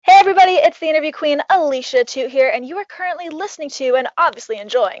it's the interview queen, Alicia Toot here, and you are currently listening to and obviously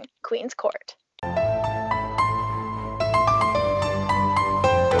enjoying Queen's Court.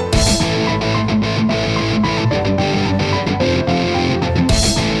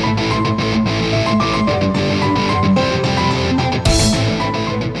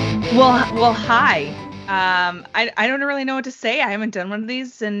 Well, hi. I don't really know what to say. I haven't done one of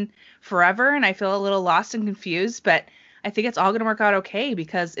these in forever, and I feel a little lost and confused, but I think it's all going to work out okay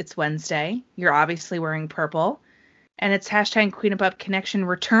because it's Wednesday. You're obviously wearing purple, and it's hashtag Queen Up Connection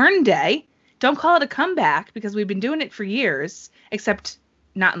Return Day. Don't call it a comeback because we've been doing it for years, except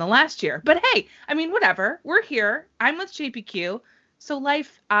not in the last year. But hey, I mean, whatever. We're here. I'm with JPQ, so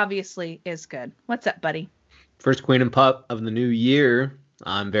life obviously is good. What's up, buddy? First Queen and Pup of the new year.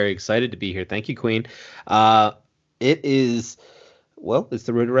 I'm very excited to be here. Thank you, Queen. It's the road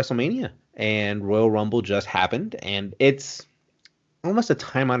to WrestleMania, and Royal Rumble just happened, and it's almost a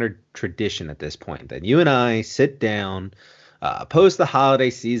time-honored tradition at this point that you and I sit down, post the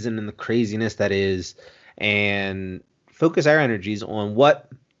holiday season and the craziness that is, and focus our energies on what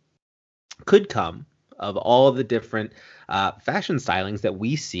could come of all of the different fashion stylings that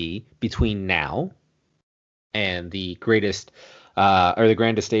we see between now and the grandest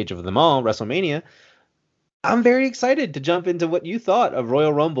stage of them all, WrestleMania. I'm very excited to jump into what you thought of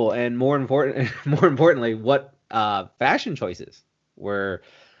Royal Rumble, and more importantly, what fashion choices were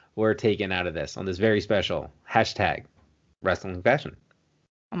taken out of this on this very special hashtag wrestling fashion.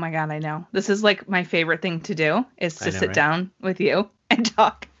 Oh my God, I know. This is like my favorite thing to do is to sit down with you and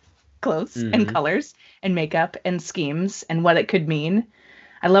talk clothes and colors and makeup and schemes and what it could mean.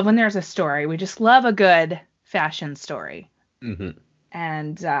 I love when there's a story. We just love a good fashion story. Mm-hmm.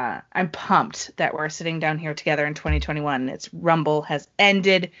 And I'm pumped that we're sitting down here together in 2021. It's Rumble has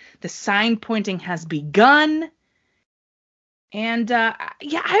ended. The sign pointing has begun. And I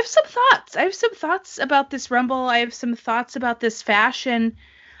have some thoughts. I have some thoughts about this Rumble. I have some thoughts about this fashion.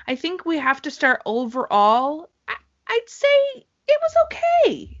 I think we have to start overall. I'd say it was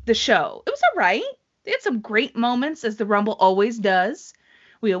okay, the show. It was all right. They had some great moments, as the Rumble always does.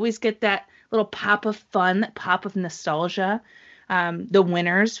 We always get that little pop of fun, that pop of nostalgia. The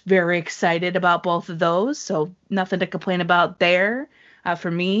winners, very excited about both of those, so nothing to complain about there. For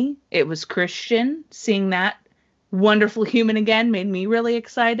me, it was Christian. Seeing that wonderful human again made me really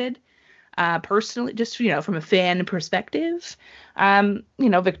excited. Personally, just, from a fan perspective.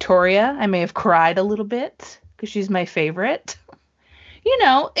 Victoria, I may have cried a little bit because she's my favorite.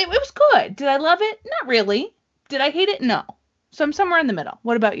 It was good. Did I love it? Not really. Did I hate it? No. So I'm somewhere in the middle.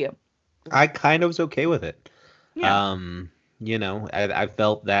 What about you? I kind of was okay with it. Yeah. I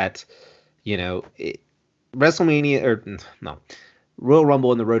felt that, Royal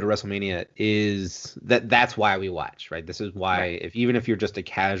Rumble and the road to WrestleMania is that's why we watch, right? This is why, Right. even if you're just a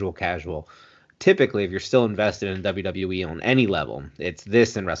casual, typically if you're still invested in WWE on any level, it's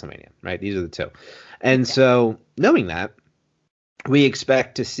this and WrestleMania, right? These are the two. And so knowing that, we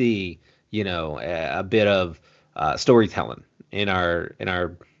expect to see, a bit of storytelling in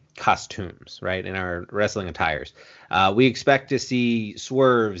our costumes, right? In our wrestling attires. We expect to see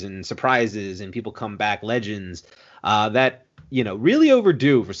swerves and surprises and people come back legends that, really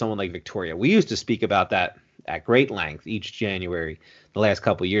overdue for someone like Victoria. We used to speak about that at great length each January the last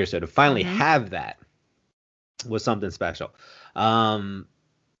couple of years. So to finally have that was something special. And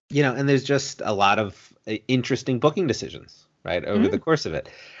there's just a lot of interesting booking decisions, right, over the course of it.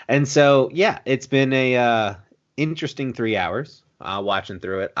 And so, it's been a interesting 3 hours watching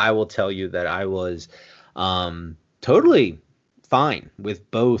through it. I will tell you that I was totally fine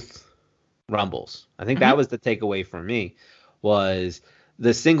with both Rumbles. I think that was the takeaway for me, was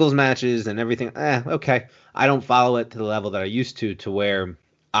the singles matches and everything. Okay. I don't follow it to the level that I used to where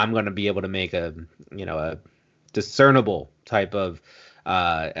I'm going to be able to make a discernible type of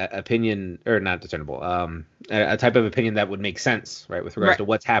opinion, or not discernible, a type of opinion that would make sense, right, with regards to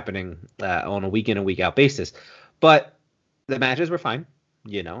what's happening on a week in and week out basis. But the matches were fine.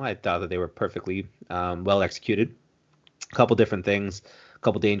 I thought that they were perfectly well executed. A couple different things, a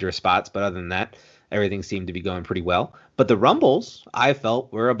couple dangerous spots, but other than that, everything seemed to be going pretty well. But the Rumbles, I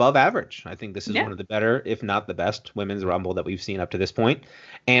felt, were above average. I think this is one of the better, if not the best, women's Rumble that we've seen up to this point.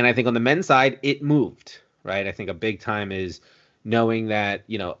 And I think on the men's side, it moved, right? I think a big time is knowing that,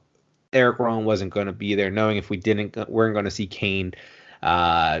 Eric Rowan wasn't going to be there, knowing if weren't going to see Kane,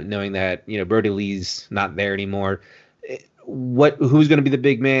 knowing that, Brody Lee's not there anymore. Who's going to be the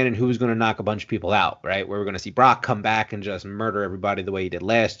big man and who's going to knock a bunch of people out, right? Where we're going to see Brock come back and just murder everybody the way he did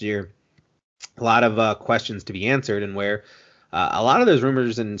last year. A lot of questions to be answered, and where a lot of those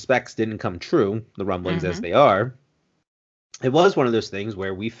rumors and specs didn't come true, the rumblings as they are. it was one of those things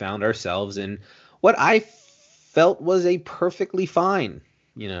where we found ourselves in what I felt was a perfectly fine,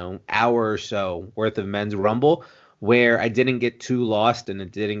 hour or so worth of men's Rumble, where I didn't get too lost and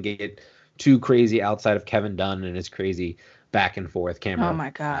it didn't get too crazy outside of Kevin Dunn and his crazy back and forth camera Oh my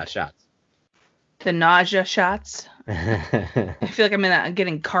God. shots. The nausea shots. I feel like I'm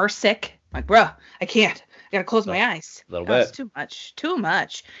getting car sick. Like, bro, I can't. I gotta close my eyes. A little bit. It's too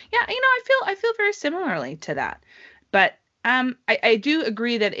much. Yeah, I feel very similarly to that. But I do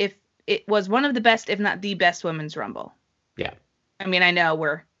agree that if it was one of the best, if not the best women's Rumble. Yeah. I mean, I know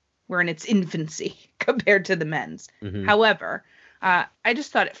we're in its infancy compared to the men's. Mm-hmm. However, I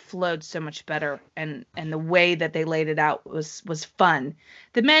just thought it flowed so much better, and the way that they laid it out was fun.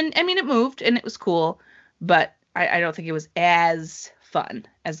 The men, I mean, it moved and it was cool, but I don't think it was as fun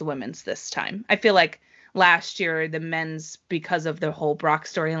as the women's this time. I feel like last year the men's, because of the whole Brock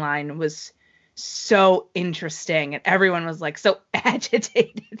storyline, was so interesting and everyone was like so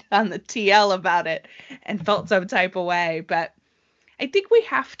agitated on the TL about it and felt some type of way. But I think we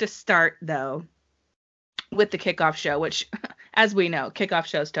have to start though with the kickoff show, which, as we know, kickoff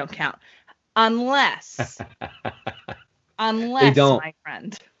shows don't count unless They don't. my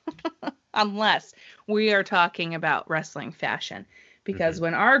friend, unless we are talking about wrestling fashion. Because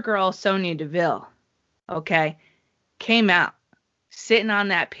when our girl Sonya Deville, came out sitting on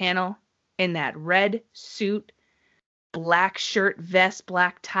that panel in that red suit, black shirt, vest,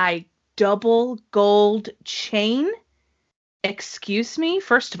 black tie, double gold chain. Excuse me?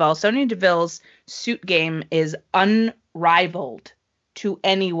 First of all, Sonya Deville's suit game is unrivaled to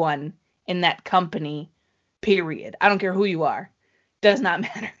anyone in that company, period. I don't care who you are. Does not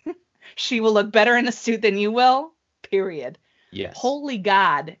matter. She will look better in a suit than you will, period. Yes. Holy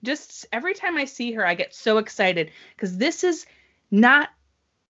God. Just every time I see her, I get so excited because this is not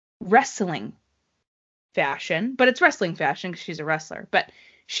wrestling fashion, but it's wrestling fashion because she's a wrestler. But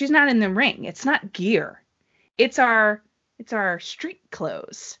she's not in the ring. It's not gear. It's our street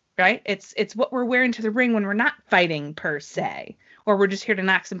clothes, right? It's what we're wearing to the ring when we're not fighting per se, or we're just here to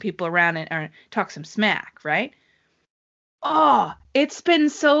knock some people around or talk some smack, right? Oh, it's been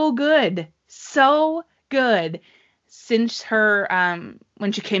so good. So good since her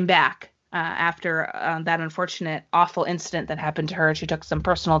when she came back after that unfortunate, awful incident that happened to her. She took some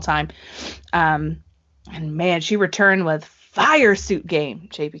personal time. And man, she returned with fire suit game,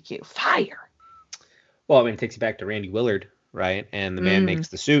 JPQ. Fire. Well, I mean, it takes you back to Randy Willard, right? And the man makes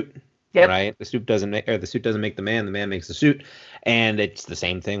the suit, Yep. right? The suit doesn't make the man. The man makes the suit, and it's the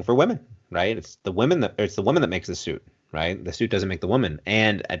same thing for women, right? It's the woman that makes the suit, right? The suit doesn't make the woman,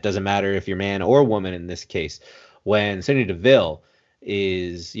 and it doesn't matter if you're man or woman in this case. When Sonya Deville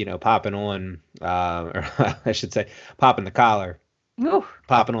is, popping on, or I should say, popping the collar, Ooh.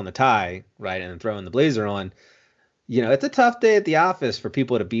 popping on the tie, right, and then throwing the blazer on, it's a tough day at the office for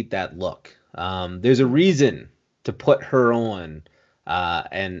people to beat that look. There's a reason to put her on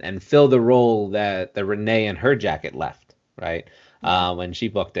and fill the role that the Renee in her jacket left, right, when she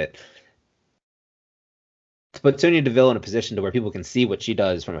booked it. To put Sonya Deville in a position to where people can see what she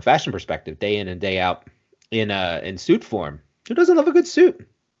does from a fashion perspective day in and day out in suit form. Who doesn't love a good suit?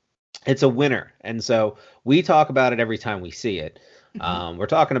 It's a winner. And so we talk about it every time we see it. We're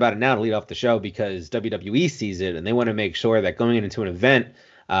talking about it now to lead off the show because WWE sees it and they want to make sure that going into an event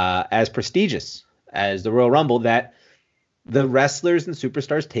as prestigious as the Royal Rumble, that the wrestlers and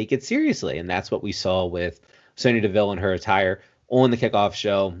superstars take it seriously. And that's what we saw with Sonya Deville and her attire on the kickoff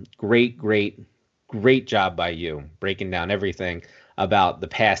show. Great job by you breaking down everything about the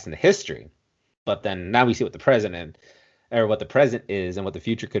past and the history. But then now we see what the present is and what the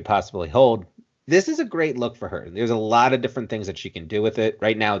future could possibly hold. This is a great look for her. There's a lot of different things that she can do with it.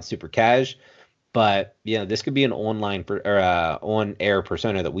 Right now it's super cash, but this could be an on-air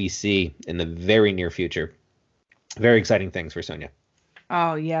persona that we see in the very near future. Very exciting things for Sonya.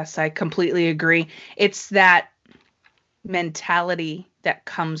 Oh, yes, I completely agree. It's that mentality that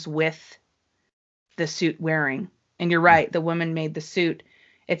comes with the suit wearing. And you're right, the woman made the suit.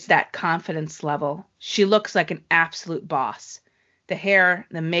 It's that confidence level. She looks like an absolute boss. The hair,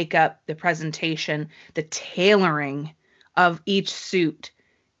 the makeup, the presentation, the tailoring of each suit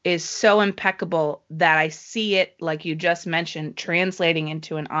is so impeccable that I see it, like you just mentioned, translating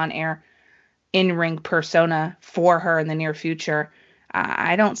into an on-air, in-ring persona for her in the near future.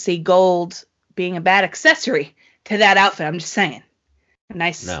 I don't see gold being a bad accessory to that outfit. I'm just saying. A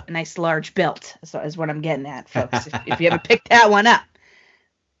nice large belt is what I'm getting at, folks. if you haven't picked that one up.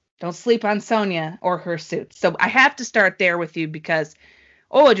 Don't sleep on Sonya or her suit. So I have to start there with you because,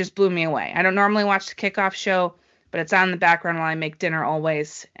 it just blew me away. I don't normally watch the kickoff show, but it's on in the background while I make dinner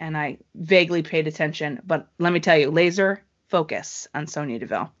always, and I vaguely paid attention. But let me tell you, laser focus on Sonya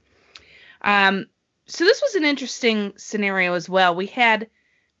Deville. So this was an interesting scenario as well. We had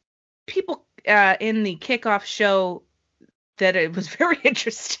people in the kickoff show that it was very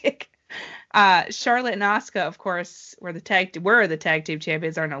interesting. Charlotte and Asuka, of course, were the tag team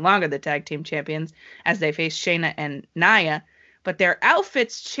champions, are no longer the tag team champions as they face Shayna and Nia, but their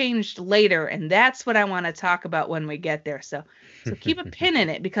outfits changed later, and that's what I want to talk about when we get there. So keep a pin in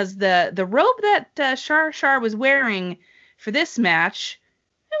it, because the robe that Shar was wearing for this match,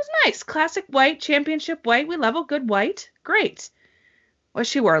 it was nice, classic white, championship white. We love a good white, great. What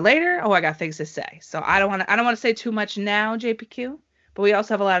she wore later, I got things to say. So I don't want to say too much now, JPQ. But we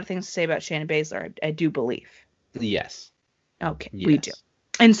also have a lot of things to say about Shayna Baszler, I do believe. Yes. Okay, yes. We do.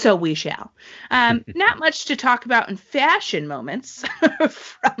 And so we shall. Not much to talk about in fashion moments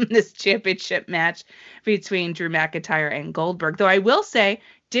from this championship match between Drew McIntyre and Goldberg. Though I will say,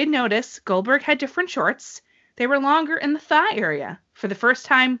 did notice Goldberg had different shorts. They were longer in the thigh area for the first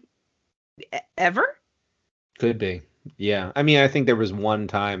time ever. Could be. Yeah. I mean, I think there was one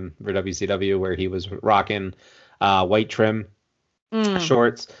time for WCW where he was rocking white trim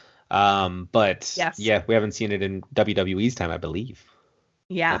shorts. But yes. Yeah, we haven't seen it in WWE's time, I believe.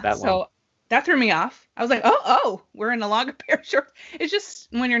 Yeah. That threw me off. I was like, oh, we're in a longer pair of shorts. It's just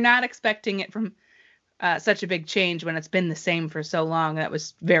when you're not expecting it from such a big change when it's been the same for so long. That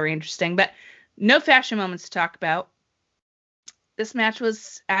was very interesting. But no fashion moments to talk about. This match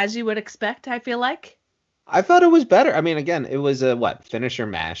was as you would expect, I feel like. I thought it was better. I mean, again, it was a finisher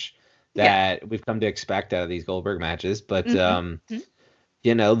mash that we've come to expect out of these Goldberg matches. But,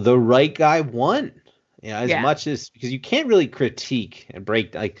 the right guy won. As much as, because you can't really critique and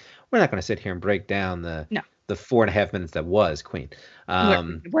break, we're not going to sit here and break down the 4.5 minutes that was Queen.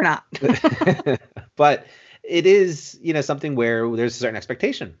 We're not. But it is, something where there's a certain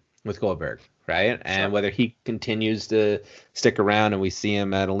expectation with Goldberg, right? And whether he continues to stick around and we see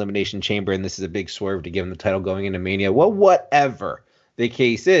him at Elimination Chamber and this is a big swerve to give him the title going into Mania, whatever the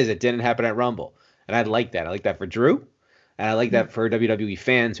case is, it didn't happen at Rumble. And I like that. I like that for Drew. And I like that for WWE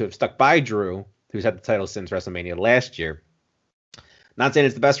fans who have stuck by Drew, who's had the title since WrestleMania last year. Not saying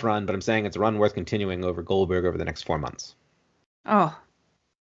it's the best run, but I'm saying it's a run worth continuing over Goldberg over the next 4 months. Oh,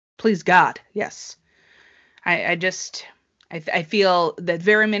 please God. Yes. I feel that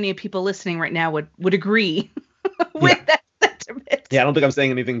very many people listening right now would agree with that sentiment. Yeah, I don't think I'm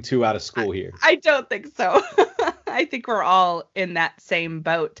saying anything too out of school here. I don't think so. I think we're all in that same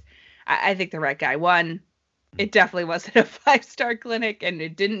boat. I think the right guy won. It definitely wasn't a 5-star clinic, and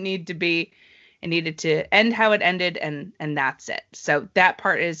it didn't need to be. It needed to end how it ended, and that's it. So that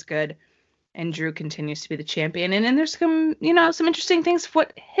part is good. And Drew continues to be the champion. And then there's some interesting things of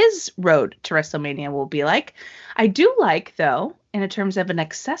what his road to WrestleMania will be like. I do like, though, in terms of an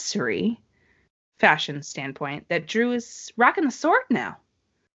accessory fashion standpoint, that Drew is rocking the sword now.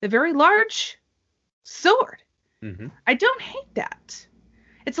 The very large sword. Mm-hmm. I don't hate that.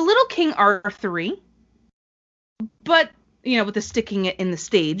 It's a little King Arthur-y, but, with the sticking it in the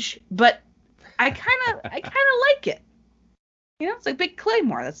stage. But I kind of like it. It's like Big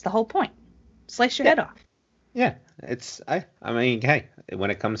Claymore. That's the whole point. Slice your head off. Yeah, I mean, hey,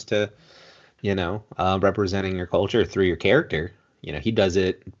 when it comes to, representing your culture through your character, he does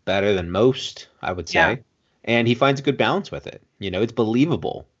it better than most, I would say. Yeah. And he finds a good balance with it. It's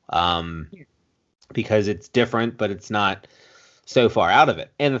believable because it's different, but it's not so far out of it.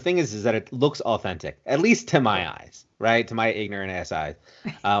 And the thing is that it looks authentic, at least to my eyes, right? To my ignorant ass eyes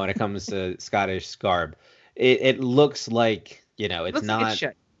when it comes to Scottish garb. It looks like, it's not. Like it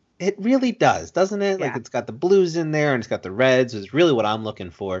should. It really does, doesn't it? Yeah. Like it's got the blues in there and it's got the reds. It's really what I'm looking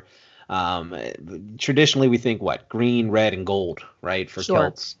for. Traditionally, we think green, red, and gold, right? For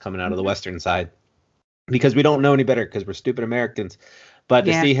kilts coming out of the Western side, because we don't know any better because we're stupid Americans. But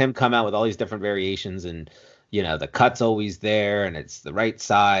to see him come out with all these different variations and, the cut's always there and it's the right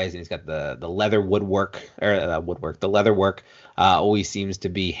size and he's got the leather the leather work always seems to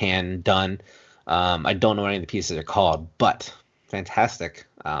be hand done. I don't know what any of the pieces are called, but fantastic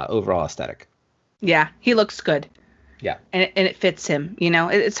overall aesthetic. Yeah, he looks good. Yeah. And it fits him.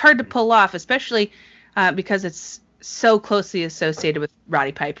 It's hard to pull off, especially because it's so closely associated with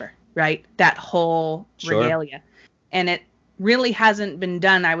Roddy Piper, right? That whole regalia. And it really hasn't been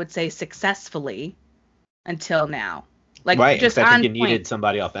done, I would say, successfully until now. Right. Just I on think you point. needed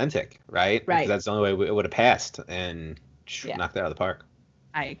somebody authentic, right? Right. Because that's the only way it would have passed and knocked it out of the park.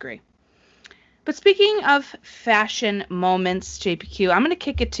 I agree. But speaking of fashion moments, JPQ, I'm going to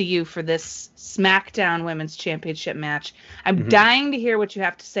kick it to you for this SmackDown Women's Championship match. I'm dying to hear what you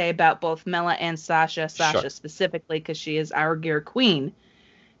have to say about both Mella and Sasha. Sasha specifically, because she is our gear queen.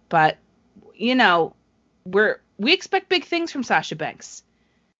 But, we we expect big things from Sasha Banks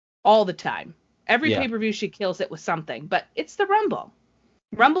all the time. Every Yeah. pay-per-view she kills it with something, but it's the Rumble.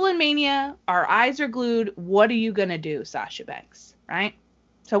 Rumble and Mania, our eyes are glued. What are you going to do, Sasha Banks? Right?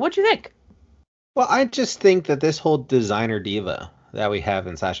 So what do you think? Well, I just think that this whole designer diva that we have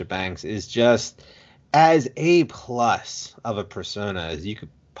in Sasha Banks is just as A+ of a persona as you could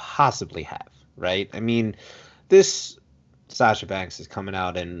possibly have, right? I mean, this Sasha Banks is coming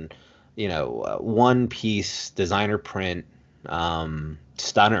out in, one-piece designer print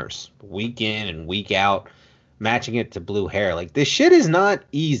stunners week in and week out, matching it to blue hair. Like, this shit is not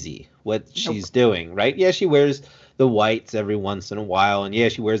easy what she's doing, right? Yeah, she wears the whites every once in a while, and yeah,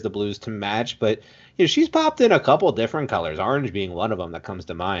 she wears the blues to match, but she's popped in a couple different colors, orange being one of them that comes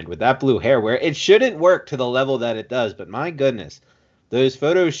to mind, with that blue hair where it shouldn't work to the level that it does, but my goodness, those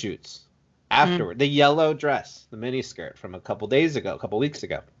photo shoots afterward, the yellow dress, the mini skirt from a couple weeks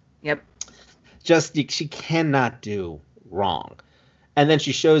ago. Yep. Just, she cannot do wrong. And then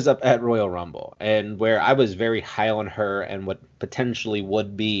she shows up at Royal Rumble, and where I was very high on her and what potentially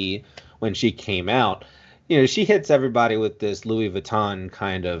would be when she came out, she hits everybody with this Louis Vuitton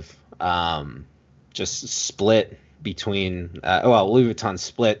kind of just split between, Louis Vuitton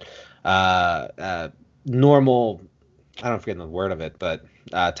split normal, I don't forget the word of it, but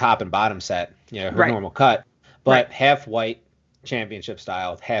top and bottom set, her normal cut, but half white championship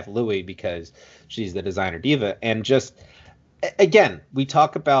style, half Louis because she's the designer diva. And just, again, we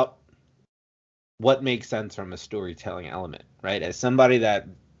talk about what makes sense from a storytelling element, right? As somebody that,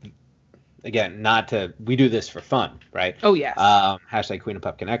 again, we do this for fun, right? Oh, yes. Hashtag Queen of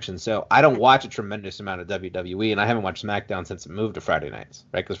Pop Connection. So I don't watch a tremendous amount of WWE, and I haven't watched SmackDown since it moved to Friday nights,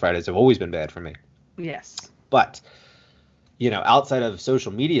 right? Because Fridays have always been bad for me. Yes. But, outside of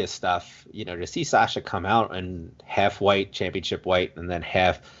social media stuff, to see Sasha come out in half white, championship white, and then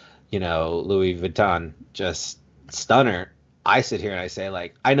half, Louis Vuitton, just stunner, I sit here and I say,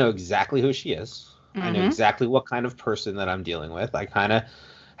 like, I know exactly who she is. Mm-hmm. I know exactly what kind of person that I'm dealing with. I kind of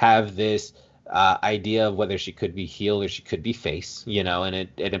have this idea of whether she could be heel or she could be face, and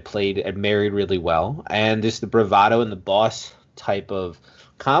it married really well. And just the bravado and the boss type of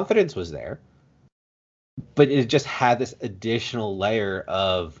confidence was there. But it just had this additional layer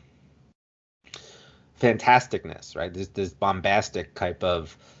of fantasticness, right? This bombastic type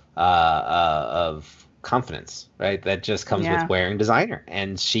of confidence, right? That just comes with wearing designer.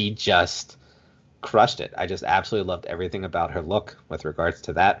 And she just crushed it. I just absolutely loved everything about her look with regards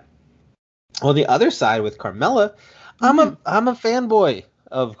to that. On the other side with Carmella, I'm a fanboy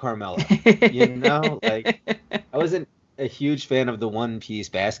of Carmella. I wasn't a huge fan of the one-piece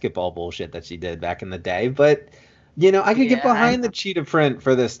basketball bullshit that she did back in the day, but I can get behind the cheetah print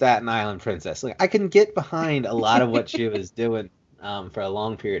for the Staten Island princess. Like, I can get behind a lot of what she was doing for a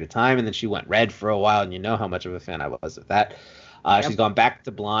long period of time, and then she went red for a while, and how how much of a fan I was of that. She's gone back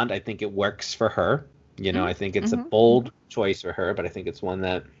to blonde. I think it works for her. I think it's a bold choice for her, but I think it's one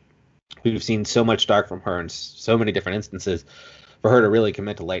that we've seen so much dark from her in so many different instances. For her to really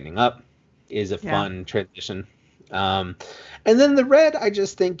commit to lightening up is a fun transition. And then the red, I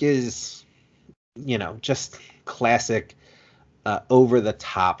just think is, just classic over the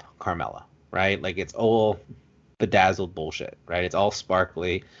top Carmella, right? Like, it's all bedazzled bullshit, right? It's all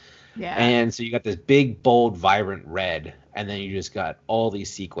sparkly. Yeah. And so you got this big, bold, vibrant red, and then you just got all these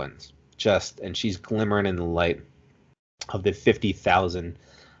sequins and she's glimmering in the light of the 50,000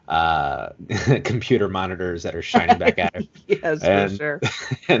 computer monitors that are shining back at her. Yes, for sure.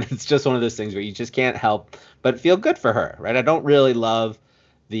 And it's just one of those things where you just can't help but feel good for her, right? I don't really love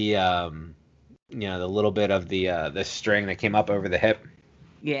the the little bit of the string that came up over the hip.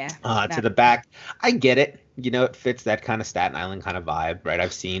 Yeah. To the back. I get it. It fits that kind of Staten Island kind of vibe, right?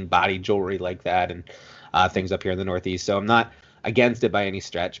 I've seen body jewelry like that and things up here in the Northeast, so I'm not against it by any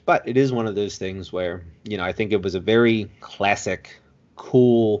stretch, but it is one of those things where, I think it was a very classic,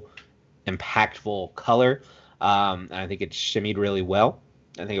 cool, impactful color. And I think it shimmied really well.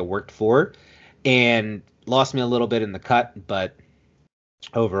 I think it worked for her and lost me a little bit in the cut, but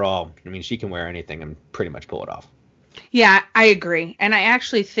overall, I mean, she can wear anything and pretty much pull it off. Yeah, I agree. And I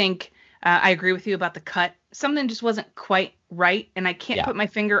actually think I agree with you about the cut. Something just wasn't quite right, and I can't put my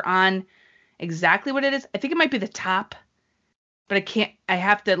finger on exactly what it is. I think it might be the top, but I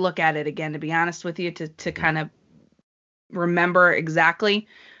have to look at it again, to be honest with you, to kind of remember exactly.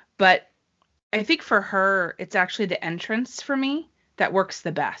 But I think for her, it's actually the entrance for me that works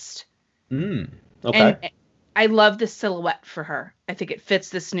the best. Okay. And I love the silhouette for her. I think it fits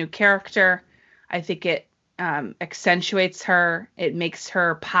this new character. I think it accentuates her. It makes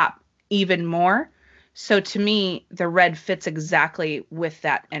her pop even more. So to me, the red fits exactly with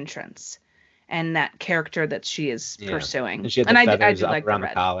that entrance. and that character that she is pursuing. And she had the feathers up around the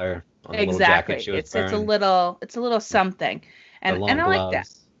collar on the little jacket she was wearing. It's a little something. And the long I like that.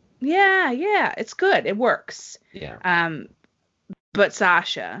 gloves. Yeah, it's good. It works. Yeah. But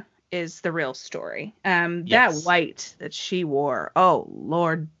Sasha is the real story. That Yes. white that she wore, oh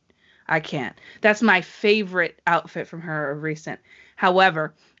Lord, I can't. That's my favorite outfit from her of recent.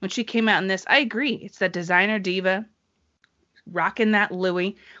 However, when she came out in this, I agree. It's that designer diva rocking that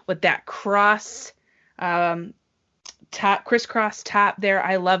Louis with that crisscross top there.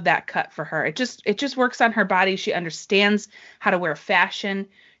 I love that cut for her. It just works on her body. She understands how to wear fashion.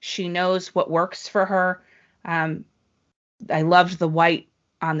 She knows what works for her. I loved the white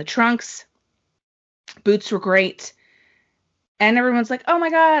on the trunks. Boots were great. And everyone's like, oh my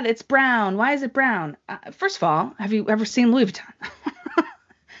God, it's brown. Why is it brown? First of all, have you ever seen Louis Vuitton?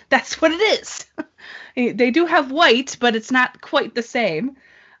 That's what it is. They do have white, but it's not quite the same.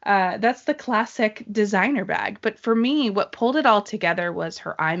 That's the classic designer bag. But for me, what pulled it all together was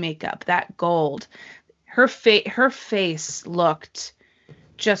her eye makeup, that gold. Her face looked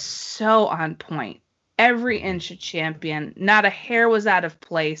just so on point. Every inch a champion. Not a hair was out of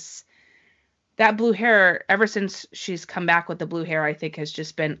place. That blue hair, ever since she's come back with the blue hair, I think has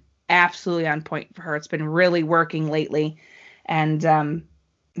just been absolutely on point for her. It's been really working lately. And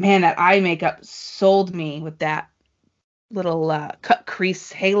man, that eye makeup sold me with that little cut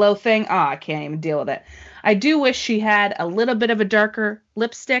crease halo thing. Oh, I can't even deal with it. I do wish she had a little bit of a darker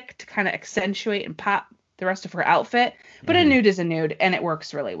lipstick to kind of accentuate and pop the rest of her outfit. But a nude is a nude, and it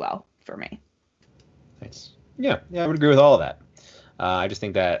works really well for me. Nice. Yeah, I would agree with all of that. I just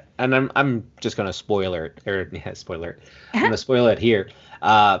think that, and I'm just gonna spoiler it. I'm gonna spoil it here.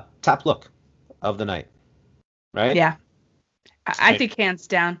 Top look of the night, right? Yeah, I think hands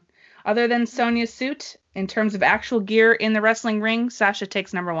down. Other than Sonya's suit, in terms of actual gear in the wrestling ring, Sasha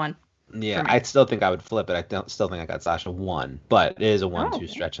takes number one. Yeah, I still think I would flip it. Still think I got Sasha 1, but it is a 1-2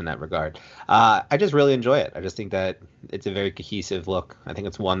 stretch in that regard. I just really enjoy it. I just think that it's a very cohesive look. I think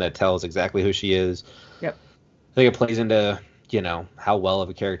it's one that tells exactly who she is. Yep. I think it plays into, how well of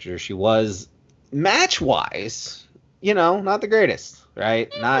a character she was. Match-wise, not the greatest,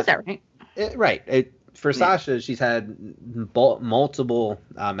 right? Is that right? Right. For Sasha, she's had multiple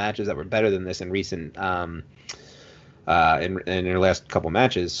matches that were better than this in recent in her last couple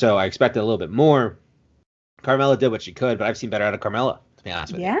matches. So I expected a little bit more. Carmella did what she could, but I've seen better out of Carmella, to be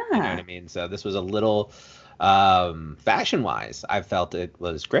honest with you. You know what I mean? So this was a little fashion-wise, I felt it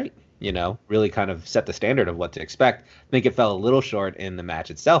was great. Really kind of set the standard of what to expect. I think it fell a little short in the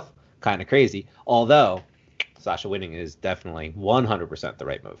match itself. Kind of crazy. Although Sasha winning is definitely 100% the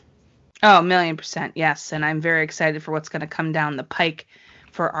right move. Oh, 1,000,000%, yes. And I'm very excited for what's going to come down the pike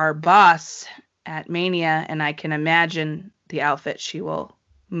for our boss at Mania. And I can imagine the outfit she will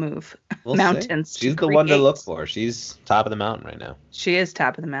move mountains. She's the one to look for. She's top of the mountain right now. She is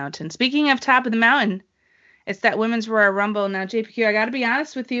top of the mountain. Speaking of top of the mountain, it's that Women's Royal Rumble. Now, JPQ, I got to be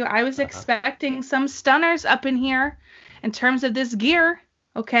honest with you. I was expecting some stunners up in here in terms of this gear.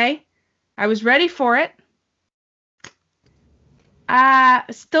 Okay. I was ready for it.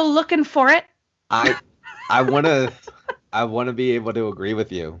 Still looking for it. I want to be able to agree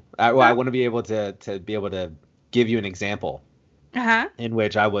with you. I want to be able to give you an example in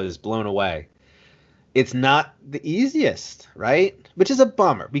which I was blown away. It's not the easiest, right? Which is a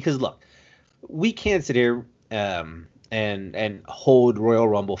bummer because look, we can't sit here and hold Royal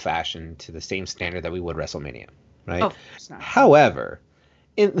Rumble fashion to the same standard that we would WrestleMania, right? Oh, it's not. However,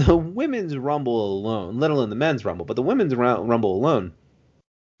 in the Women's Rumble alone, let alone the Men's Rumble, but the Women's Rumble alone,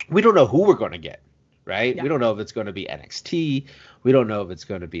 we don't know who we're going to get, right? Yeah. We don't know if it's going to be NXT. We don't know if it's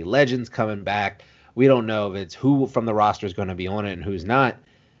going to be Legends coming back. We don't know if it's who from the roster is going to be on it and who's not.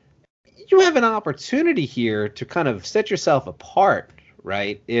 You have an opportunity here to kind of set yourself apart,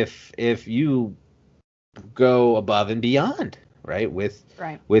 right? If you go above and beyond, right?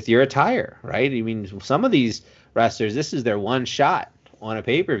 With your attire, right? I mean, some of these wrestlers, this is their one shot on a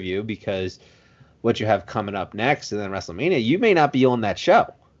pay-per-view because what you have coming up next and then WrestleMania, you may not be on that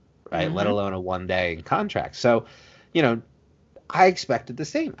show, right? Mm-hmm. Let alone a one-day contract. So, I expected the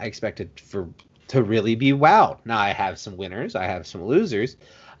same. I expected to really be wowed. Now I have some winners, I have some losers,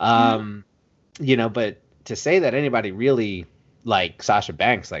 but to say that anybody really like Sasha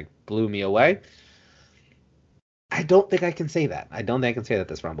Banks blew me away, I don't think I can say that. I don't think I can say that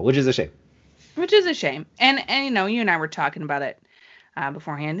this Rumble, which is a shame. And you and I were talking about it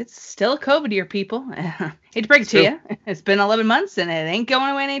beforehand. It's still a COVID year, people. Hate to break it to you. It's been 11 months and it ain't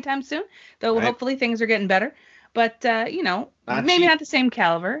going away anytime soon. Though hopefully things are getting better. But, maybe not the same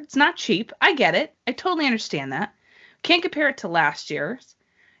caliber. It's not cheap. I get it. I totally understand that. Can't compare it to last year's.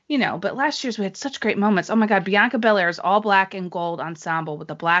 but last year's we had such great moments. Oh my God, Bianca Belair's all black and gold ensemble with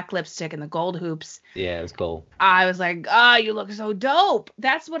the black lipstick and the gold hoops. Yeah, it was cool. I was like, oh, you look so dope.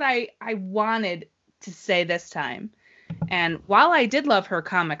 That's what I wanted to say this time. And while I did love her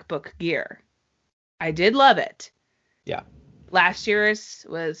comic book gear, I did love it. Yeah. Last year's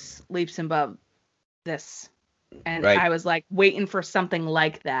was leaps above this. And Right. I was like waiting for something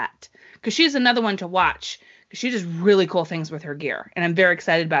like that. Because she's another one to watch. Because she does really cool things with her gear. And I'm very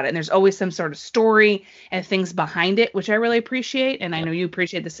excited about it. And there's always some sort of story and things behind it, which I really appreciate. And I know you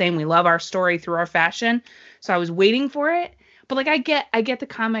appreciate the same. We love our story through our fashion. So I was waiting for it. But like I get the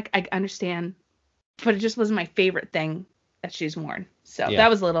comic. I understand. But it just wasn't my favorite thing that she's worn. So Yeah. that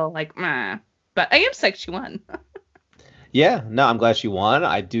was a little like, meh. But I am psyched she won. Yeah, no, I'm glad she won.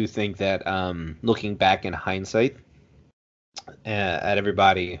 I do think that looking back in hindsight at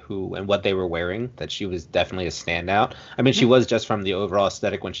everybody who and what they were wearing, that she was definitely a standout. I mean, she was just from the overall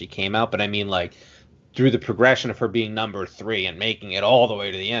aesthetic when she came out, but I mean, like, through the progression of her being number 3 and making it all the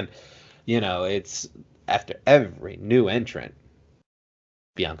way to the end, it's after every new entrant,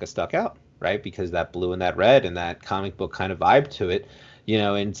 Bianca stuck out, right? Because that blue and that red and that comic book kind of vibe to it,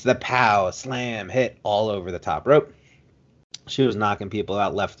 and it's the pow, slam, hit all over the top rope. She was knocking people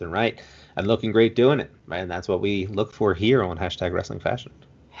out left and right and looking great doing it, right? And that's what we look for here on #WrestlingFashion.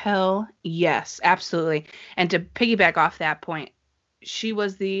 Hell yes, absolutely. And to piggyback off that point, she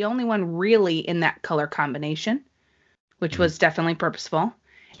was the only one really in that color combination, which was definitely purposeful.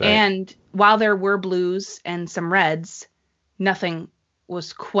 Right. And while there were blues and some reds, nothing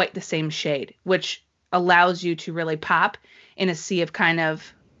was quite the same shade, which allows you to really pop in a sea of kind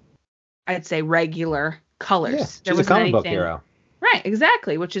of, I'd say, regular colors. Yeah, There she's a wasn't comic book anything- hero. Right,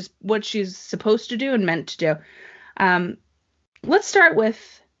 exactly, which is what she's supposed to do and meant to do. Let's start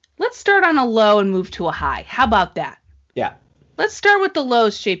on a low and move to a high. How about that? Yeah. Let's start with the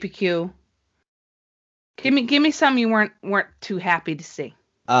lows, JPQ. Give me some you weren't too happy to see.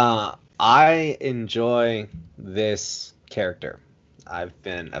 I enjoy this character. I've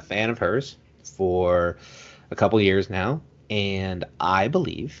been a fan of hers for a couple years now, and I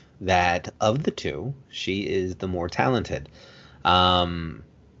believe that of the two, she is the more talented.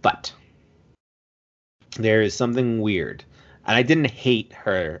 But there is something weird, and I didn't hate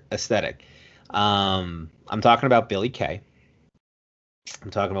her aesthetic. I'm talking about Billie Kay. I'm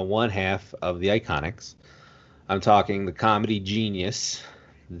talking about one half of the Iconics. I'm talking the comedy genius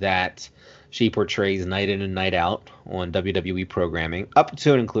that she portrays night in and night out on WWE programming, up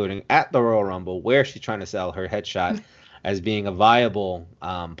to and including at the Royal Rumble, where she's trying to sell her headshot as being a viable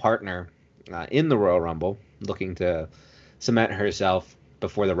partner in the Royal Rumble, looking to cement herself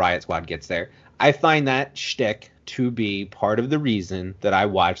before the Riot Squad gets there. I find that shtick to be part of the reason that I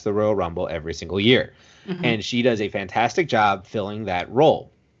watch the Royal Rumble every single year. Mhm. And she does a fantastic job filling that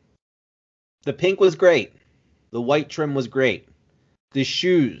role. The pink was great. The white trim was great. The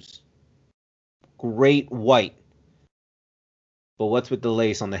shoes, great white. But what's with the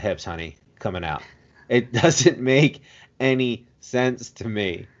lace on the hips, honey, coming out? It doesn't make any sense to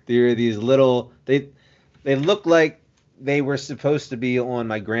me. There are these little, they look like they were supposed to be on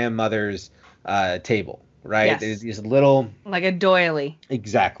my grandmother's table, right? Yes. There's these little, Like a doily.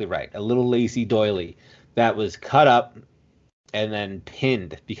 exactly right, a little lacy doily that was cut up and then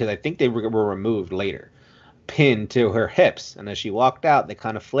pinned, because I think they were removed later, pinned to her hips. And as she walked out, they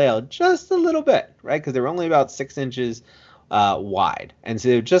kind of flailed just a little bit, right? Because they were only about 6 inches wide. And so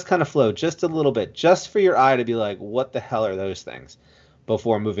they just kind of flowed just a little bit, just for your eye to be like, what the hell are those things?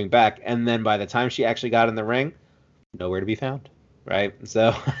 Before moving back. And then by the time she actually got in the ring, nowhere to be found, right?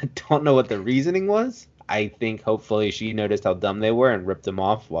 So I don't know what the reasoning was. I think hopefully she noticed how dumb they were and ripped them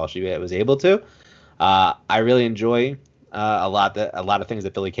off while she was able to. I really enjoy a lot of things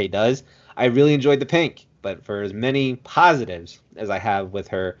that Billie Kay does. I really enjoyed the pink, but for as many positives as I have with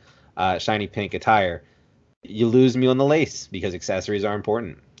her shiny pink attire, you lose me on the lace, because accessories are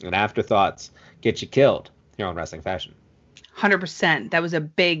important and afterthoughts get you killed here on Wrestling Fashion. 100%. That was a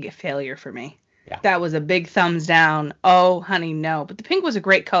big failure for me. Yeah. That was a big thumbs down. Oh, honey, no. But the pink was a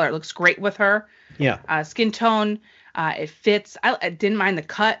great color. It looks great with her. Yeah. Skin tone. It fits. I didn't mind the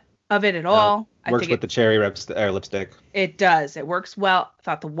cut of it at all. I Works think with the cherry lipstick. it does. It works well. I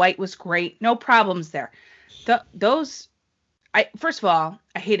thought the white was great. No problems there. First of all,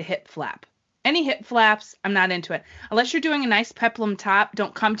 I hate a hip flap. Any hip flaps, I'm not into it. Unless you're doing a nice peplum top,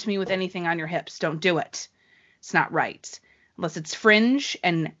 don't come to me with anything on your hips. Don't do it. It's not right. Unless it's fringe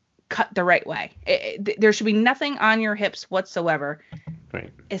and cut the right way. There should be nothing on your hips whatsoever. Right.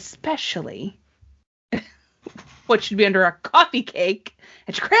 Especially what should be under a coffee cake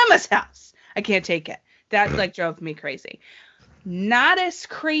at your grandma's house. I can't take it. That drove me crazy. Not as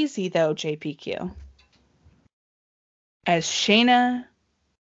crazy, though, JPQ, as Shayna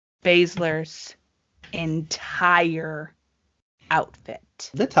Baszler's entire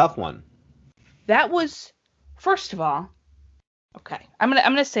outfit. The tough one. That was, first of all, okay, I'm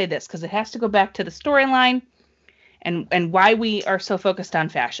gonna say this because it has to go back to the storyline and why we are so focused on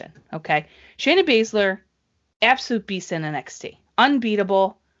fashion. Okay, Shayna Baszler, absolute beast in NXT,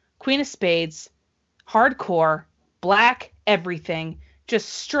 unbeatable, Queen of Spades, hardcore, black everything, just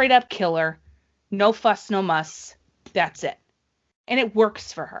straight up killer, no fuss, no muss. That's it, and it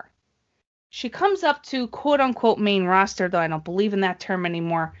works for her. She comes up to quote unquote main roster, though I don't believe in that term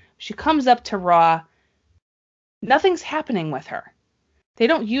anymore. She comes up to Raw. Nothing's happening with her. They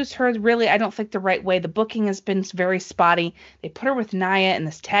don't use her really, I don't think, the right way. The booking has been very spotty. They put her with Nia in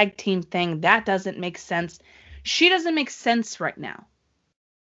this tag team thing. That doesn't make sense. She doesn't make sense right now.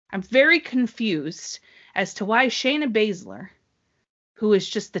 I'm very confused as to why Shayna Baszler, who is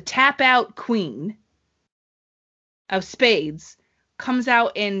just the tap out queen of spades, comes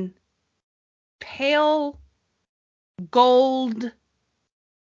out in pale gold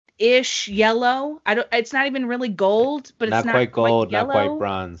ish yellow. It's not even really gold, but it's not quite gold, yellow. not quite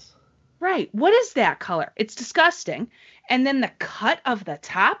bronze. Right. What is that color? It's disgusting. And then the cut of the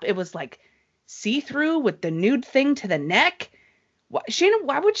top, it was like see-through with the nude thing to the neck. Why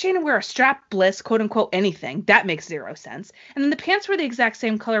would Shayna wear a strap bliss, quote unquote, anything? That makes zero sense. And then the pants were the exact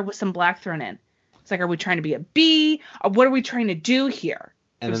same color with some black thrown in. It's like, are we trying to be a B? Or what are we trying to do here?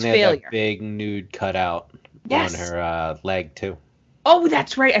 And then they had that big nude cutout on her leg, too. Oh,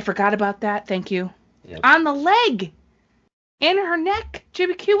 that's right. I forgot about that. Thank you. Yep. On the leg. And her neck.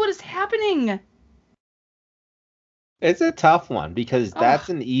 JBQ, what is happening? It's a tough one because that's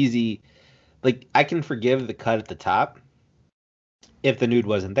an easy... Like, I can forgive the cut at the top if the nude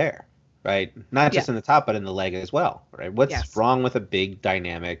wasn't there, right? Not just in the top, but in the leg as well, right? What's wrong with a big,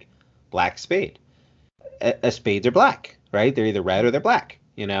 dynamic black spade? A spades are black, right? They're either red or they're black,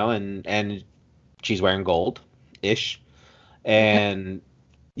 you know? And she's wearing gold-ish. And,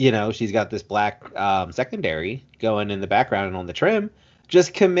 you know, she's got this black secondary going in the background and on the trim.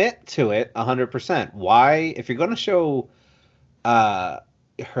 Just commit to it 100%. Why? If you're going to show her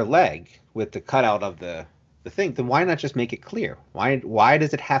leg with the cutout of the thing, then why not just make it clear? Why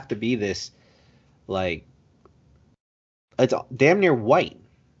does it have to be this, like, it's damn near white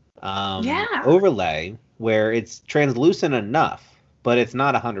overlay where it's translucent enough, but it's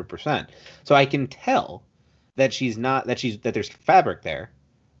not 100%. So I can tell that that there's fabric there,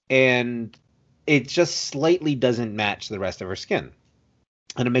 and it just slightly doesn't match the rest of her skin,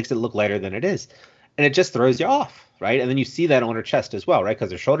 and it makes it look lighter than it is, and it just throws you off, right? And then you see that on her chest as well, right?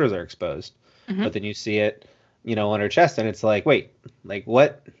 Because her shoulders are exposed, but then you see it, you know, on her chest, and it's like, wait, like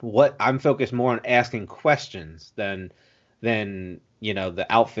what? I'm focused more on asking questions than you know,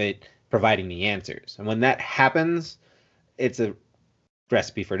 the outfit providing me answers, and when that happens, it's a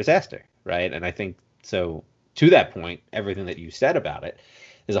recipe for disaster, right? And I think so. To that point, everything that you said about it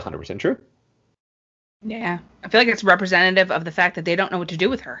is 100% true. Yeah. I feel like it's representative of the fact that they don't know what to do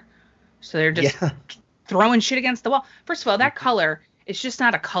with her. So they're just throwing shit against the wall. First of all, that color is just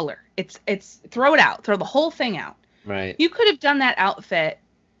not a color. It's throw it out. Throw the whole thing out. Right. You could have done that outfit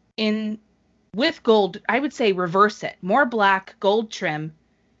with gold. I would say reverse it. More black, gold trim,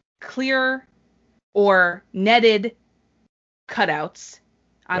 clear or netted cutouts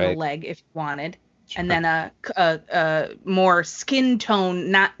on the leg if you wanted. And then a more skin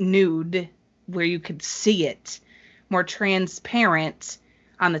tone, not nude, where you could see it, more transparent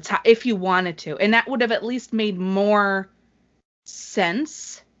on the top if you wanted to. And that would have at least made more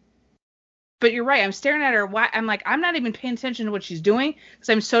sense. But you're right. I'm staring at her. I'm like, I'm not even paying attention to what she's doing because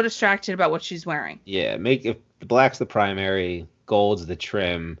I'm so distracted about what she's wearing. Yeah, if the black's the primary, gold's the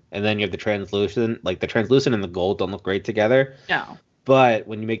trim, and then you have the translucent. Like the translucent and the gold don't look great together. No. But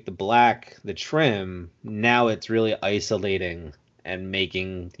when you make the black the trim, now it's really isolating and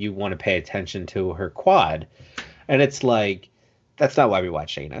making you want to pay attention to her quad. And it's like, that's not why we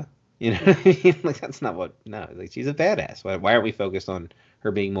watch Shayna. You know what I mean? Like, that's not like, she's a badass. Why aren't we focused on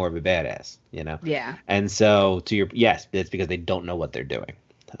her being more of a badass, you know? Yeah. And so, yes, it's because they don't know what they're doing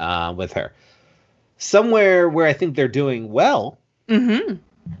with her. Somewhere where I think they're doing well,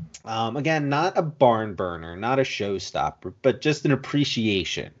 again, not a barn burner, not a showstopper, but just an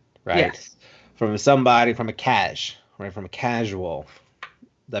appreciation, right? Yes. From a casual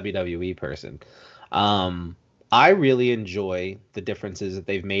WWE person. I really enjoy the differences that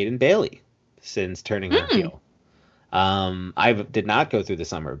they've made in Bayley since turning her heel. I did not go through the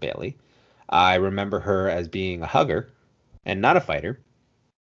summer of Bayley. I remember her as being a hugger and not a fighter.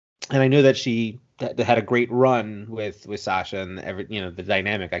 And I knew that she that had a great run with Sasha and the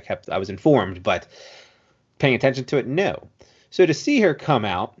dynamic. I was informed, but paying attention to it, no. So to see her come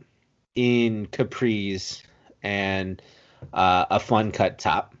out in capris and a fun cut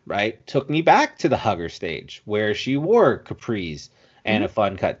top, right, took me back to the Hugger stage where she wore capris and a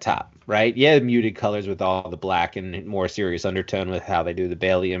fun cut top, right? Yeah, muted colors with all the black and more serious undertone with how they do the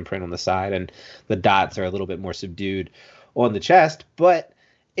Bayley imprint on the side, and the dots are a little bit more subdued on the chest, but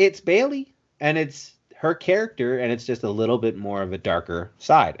it's Bayley and it's her character, and it's just a little bit more of a darker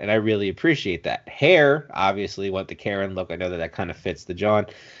side, and I really appreciate that. Hair, obviously, went the Karen look. I know that kind of fits the John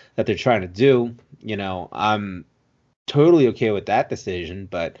that they're trying to do. I'm totally okay with that decision,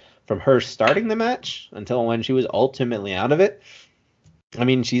 but from her starting the match until when she was ultimately out of it, I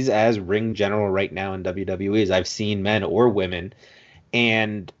mean, she's as ring general right now in WWE as I've seen, men or women,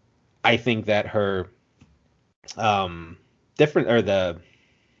 and I think that her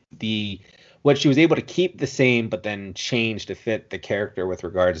what she was able to keep the same but then change to fit the character with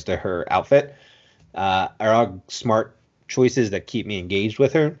regards to her outfit are all smart choices that keep me engaged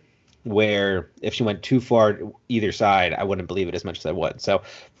with her, where if she went too far either side, I wouldn't believe it as much as I would. So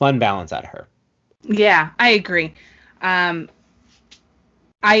fun balance out of her. Yeah, I agree.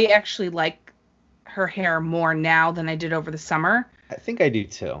 I actually like her hair more now than I did over the summer. I think I do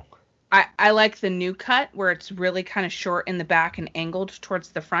too. I like the new cut where it's really kind of short in the back and angled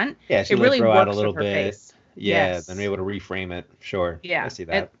towards the front. Yeah, she it really throw works out a little with her bit. face. Yeah, Yes. then be able to reframe it. Sure. Yeah, I see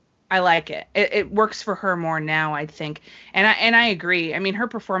that. I like it. It works for her more now, I think. And I agree. I mean, her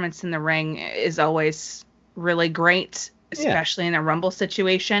performance in the ring is always really great, especially in a Rumble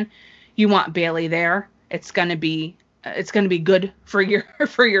situation. You want Bayley there. It's gonna be good for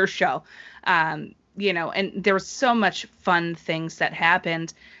your show. And there was so much fun things that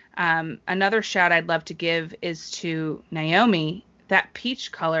happened. Another shout I'd love to give is to Naomi. That peach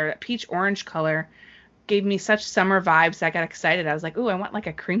orange color gave me such summer vibes. I got excited. I was like, ooh, I want like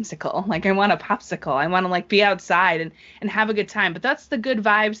a creamsicle. Like I want a popsicle. I want to like be outside and have a good time. But that's the good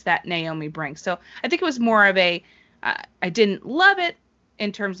vibes that Naomi brings. So I think it was more of I didn't love it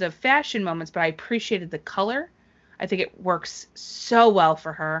in terms of fashion moments, but I appreciated the color. I think it works so well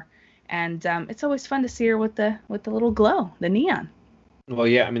for her. And it's always fun to see her with the little glow, the neon. Well,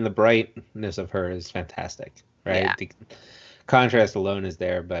 yeah, I mean, the brightness of her is fantastic, right? Yeah. The contrast alone is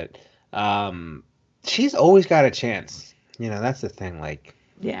there, but she's always got a chance. That's the thing. Like,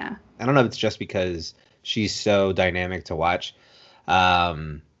 Yeah. I don't know if it's just because she's so dynamic to watch,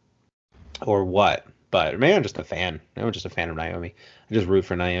 or what, but maybe I'm just a fan. Maybe I'm just a fan of Naomi. I just root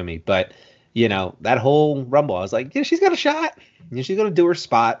for Naomi. But, that whole Rumble, I was like, yeah, she's got a shot. She's going to do her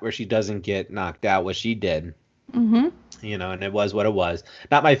spot where she doesn't get knocked out, what she did. Mm-hmm. And it was what it was.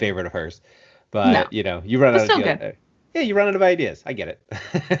 Not my favorite of hers, but No. you run out Still of good. Yeah, you run out of ideas. I get it.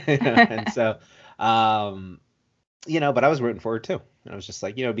 And so, but I was rooting for her too. And I was just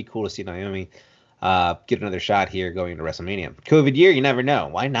like, it'd be cool to see Naomi get another shot here going into WrestleMania. COVID year, you never know.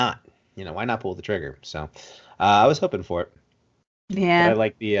 Why not? Why not pull the trigger? So, I was hoping for it. Yeah. But I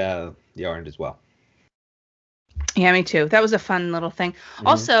like the orange as well. Yeah, me too. That was a fun little thing. Mm-hmm.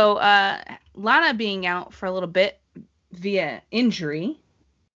 Also, Lana being out for a little bit via injury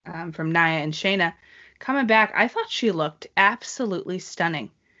from Nia and Shayna, coming back, I thought she looked absolutely stunning.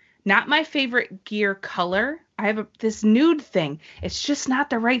 Not my favorite gear color. I have this nude thing. It's just not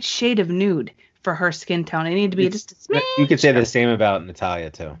the right shade of nude for her skin tone. It needed to be just a smidge. You could say the same about Natalya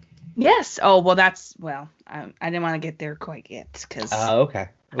too. Yes. Oh, well, I didn't want to get there quite yet because okay.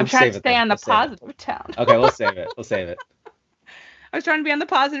 I'm trying to stay on the positive tone. Okay, we'll save it. I was trying to be on the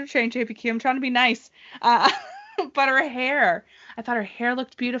positive train, JPQ. I'm trying to be nice. But her hair, I thought her hair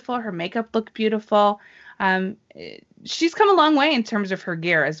looked beautiful. Her makeup looked beautiful. She's come a long way in terms of her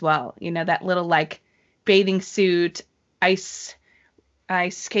gear as well. That little like bathing suit, ice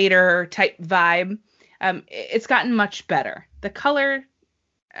skater type vibe. It's gotten much better. The color,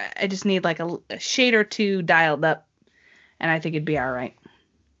 I just need like a shade or two dialed up, and I think it'd be all right.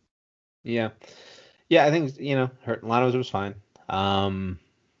 Yeah. I think her Lana's was fine.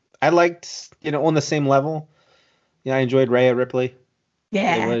 I liked on the same level. I enjoyed Rhea Ripley.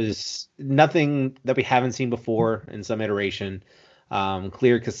 Yeah. It was nothing that we haven't seen before in some iteration.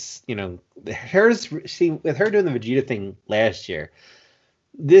 Clear because with her doing the Vegeta thing last year.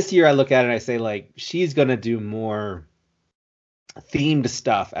 This year I look at it and I say like she's gonna do more themed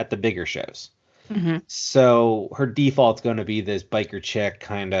stuff at the bigger shows. Mm-hmm. So her default's going to be this biker chick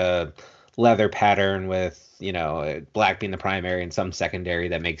kind of leather pattern with, black being the primary and some secondary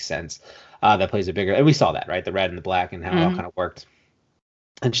that makes sense. That plays a bigger, and we saw that, right? The red and the black and how it all kind of worked.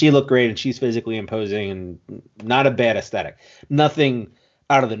 And she looked great and she's physically imposing and not a bad aesthetic. Nothing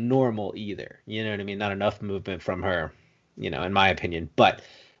out of the normal either. You know what I mean? Not enough movement from her, in my opinion. But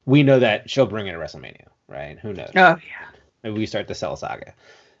we know that she'll bring it to WrestleMania, right? Who knows? Oh yeah. Maybe we start the Cell Saga.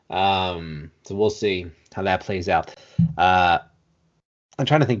 So we'll see how that plays out. I'm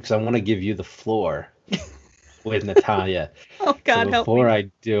trying to think because I want to give you the floor with Natalya. Oh God, so help before me.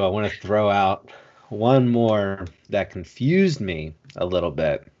 I do, I want to throw out one more that confused me a little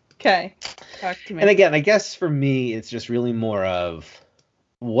bit. Okay, talk to me. And again, I guess for me, it's just really more of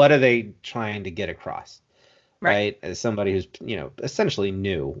what are they trying to get across, right? As somebody who's essentially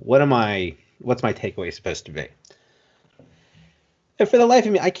new, what's my takeaway supposed to be? And for the life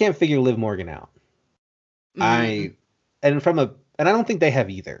of me, I can't figure Liv Morgan out. Mm. And I don't think they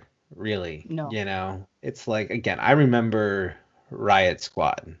have either, really. No. It's like, again, I remember Riot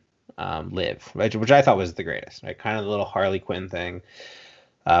Squad, Liv, which I thought was the greatest, right? Kind of the little Harley Quinn thing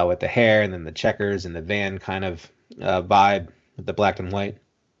with the hair and then the checkers and the van kind of vibe with the black and white.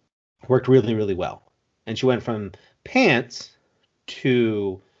 Worked really, really well. And she went from pants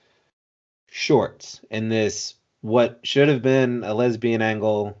to shorts in this what should have been a lesbian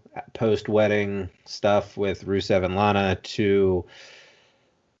angle post-wedding stuff with Rusev and Lana to,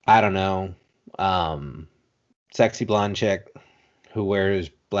 I don't know, sexy blonde chick who wears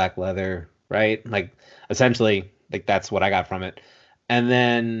black leather, right? Like, essentially, like, that's what I got from it. And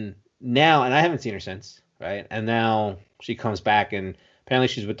then now, and I haven't seen her since, right? And now she comes back, and apparently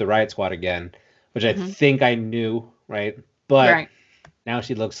she's with the Riot Squad again, which I think I knew, right? But now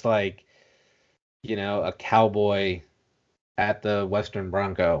she looks like, a cowboy at the Western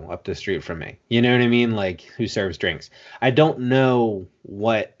Bronco up the street from me. You know what I mean? Like, who serves drinks. I don't know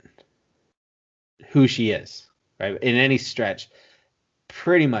who she is, right? In any stretch,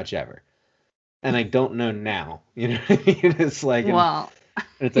 pretty much ever. And I don't know now. You know what I mean? It's like,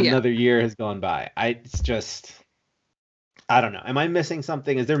 it's another year has gone by. It's just, I don't know. Am I missing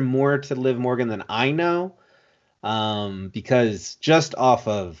something? Is there more to Liv Morgan than I know? Because just off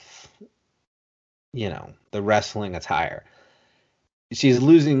of, the wrestling attire, she's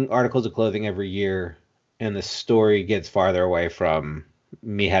losing articles of clothing every year, and the story gets farther away from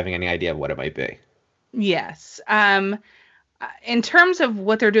me having any idea of what it might be. Yes. In terms of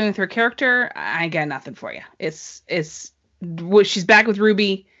what they're doing with her character, I got nothing for you. It's she's back with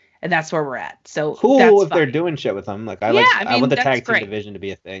Ruby, and that's where we're at. So cool that's if fine. they're doing shit with them. Like, I want the tag team division to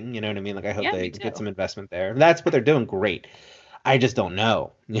be a thing. You know what I mean? Like, I hope they get some investment there. If that's what they're doing, great. I just don't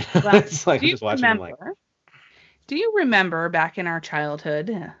know. Well, it's like I'm just watching them like. Do you remember back in our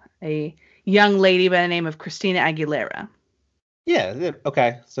childhood a young lady by the name of Christina Aguilera? Yeah.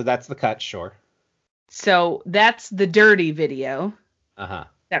 Okay. So that's the cut. Sure. So that's the Dirty video. Uh-huh.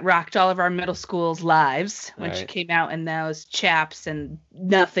 That rocked all of our middle school's lives when she came out in those chaps and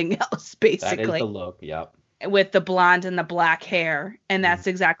nothing else, basically. That is the look. Yep. With the blonde and the black hair, and that's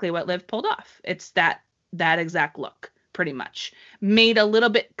exactly what Liv pulled off. It's that exact look, pretty much. Made a little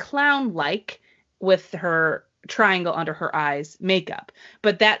bit clown-like with her triangle under her eyes makeup,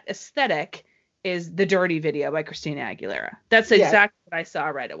 but that aesthetic is the Dirty video by Christina Aguilera. That's exactly what I saw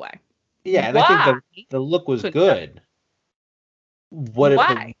right away. Yeah, and I think the look was good.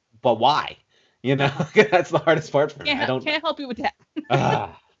 Why? But why? That's the hardest part for me. I can't help you with that.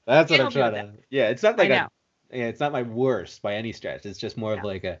 That's what I'm trying to. Yeah, it's not like it's not my worst by any stretch. It's just more of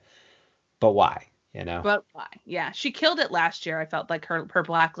like but why? But why? Yeah, she killed it last year. I felt like her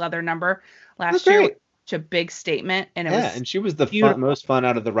black leather number last year was such a big statement, and it was and she was the most fun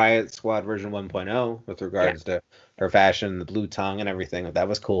out of the Riot Squad version 1.0 with regards to her fashion, the blue tongue, and everything. That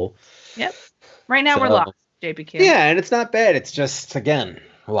was cool. Yep. Right now we're lost, JPQ. Yeah, and it's not bad. It's just, again,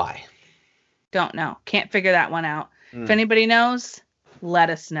 why? Don't know. Can't figure that one out. If anybody knows,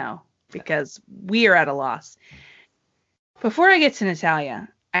 let us know, because we are at a loss. Before I get to Natalya,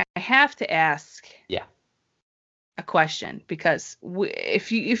 I have to ask a question, because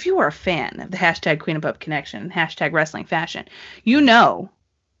if you are a fan of the hashtag Queen of Pop Connection and hashtag Wrestling Fashion, you know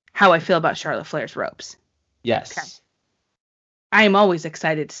how I feel about Charlotte Flair's robes. Yes. Okay. I am always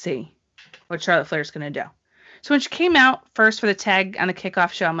excited to see what Charlotte Flair's going to do. So when she came out first for the tag on the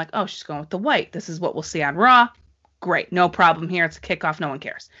kickoff show, I'm like, oh, she's going with the white. This is what we'll see on Raw. Great. No problem here. It's a kickoff. No one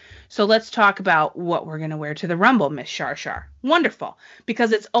cares. So let's talk about what we're going to wear to the Rumble, Miss Char. Wonderful.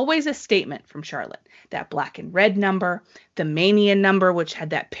 Because it's always a statement from Charlotte. That black and red number, the Mania number, which had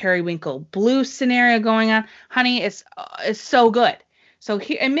that periwinkle blue scenario going on. Honey, it's so good. So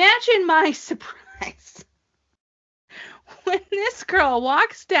imagine my surprise when this girl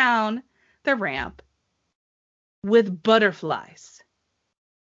walks down the ramp with butterflies.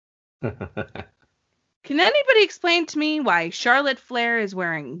 Can anybody explain to me why Charlotte Flair is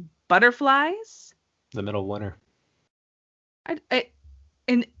wearing butterflies? The middle winter. It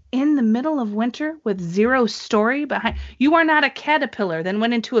in the middle of winter with zero story behind. You are not a caterpillar, then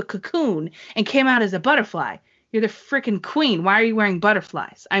went into a cocoon and came out as a butterfly. You're the freaking queen. Why are you wearing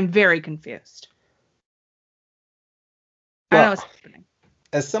butterflies? I'm very confused. I don't know what's happening.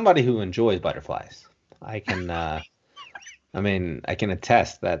 As somebody who enjoys butterflies, I can I can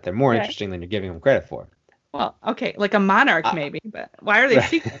attest that they're more interesting than you're giving them credit for. Well, okay, like a monarch maybe, but why are they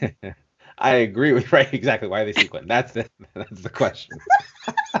sequin? I agree with exactly. Why are they sequin? That's the question.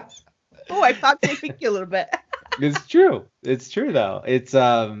 Oh, I popped my pinky a little bit. It's true. It's true though. It's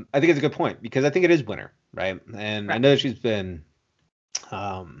I think it's a good point because I think it is winter, right? And I know she's been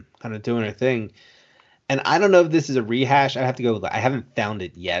kind of doing her thing. And I don't know if this is a rehash. I have to go. I haven't found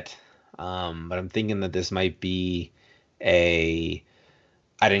it yet, but I'm thinking that this might be I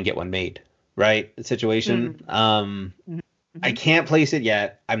didn't get one made, right? Situation. I can't place it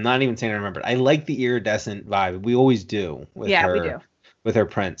yet. I'm not even saying I remember it. I like the iridescent vibe. We always do with her. We do. With her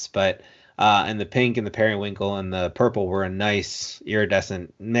prints, but and the pink and the periwinkle and the purple were a nice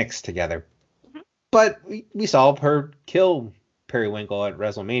iridescent mix together. But we saw her kill periwinkle at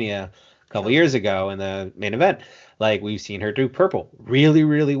WrestleMania a couple years ago in the main event. Like we've seen her do purple really,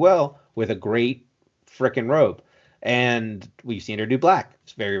 really well with a great frickin' robe. And we've seen her do black.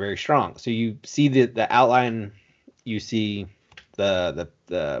 It's very, very strong. So you see the outline, you see the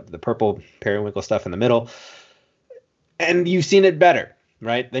purple periwinkle stuff in the middle, and you've seen it better,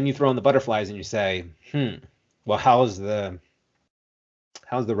 right? Then you throw in the butterflies and you say, well, how's the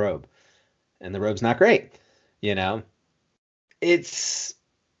robe? And the robe's not great, you know. It's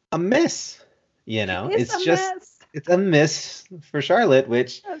a miss, you know. It's a miss for Charlotte,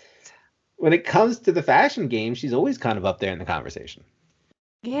 which when it comes to the fashion game, she's always kind of up there in the conversation.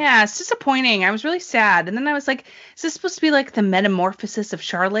 Yeah, it's disappointing. I was really sad. And then I was like, is this supposed to be like the metamorphosis of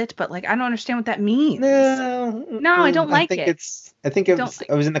Charlotte? But like, I don't understand what that means. No, I don't like it. I think I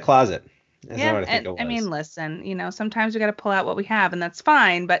was in the closet. I mean, listen, you know, sometimes we got to pull out what we have and that's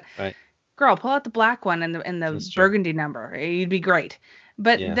fine. But girl, pull out the black one and the burgundy number. You'd be great.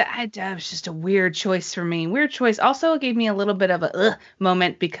 But that was just a weird choice for me. Weird choice. Also, it gave me a little bit of a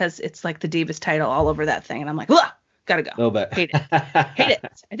moment because it's like the Divas title all over that thing. And I'm like, gotta go. A little bit. Hate it.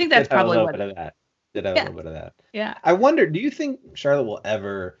 I think that's probably what. Did have a little bit of that. Yeah. I wonder, do you think Charlotte will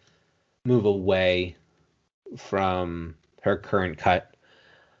ever move away from her current cut?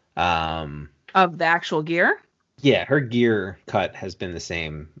 Of the actual gear? Yeah, her gear cut has been the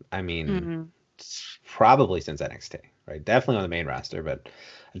same. I mean, probably since NXT, right? Definitely on the main roster, but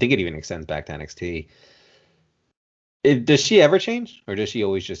I think it even extends back to NXT. Does she ever change, or does she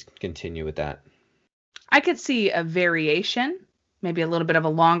always just continue with that? I could see a variation, maybe a little bit of a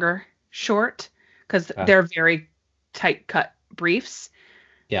longer short, because they're very tight cut briefs.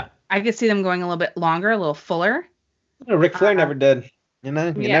 Yeah. I could see them going a little bit longer, a little fuller. Ric Flair never did. You know,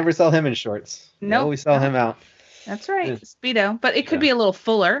 you never saw him in shorts. No, nope. Always saw him out. That's right, Speedo. But it could be a little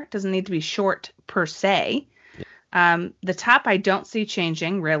fuller. It doesn't need to be short per se. Yeah. The top I don't see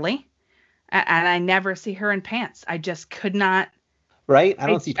changing really, and I never see her in pants. I just could not. Right, I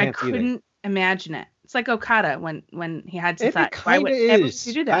don't see pants either. I couldn't imagine it. It's like Okada when he had to thought. Why would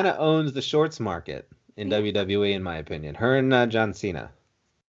you do that? Kind of owns the shorts market in WWE, in my opinion. Her and John Cena.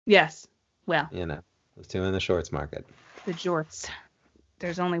 Yes. Well. You know, those two in the shorts market. The jorts.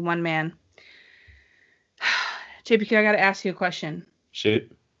 There's only one man. JPQ, I got to ask you a question.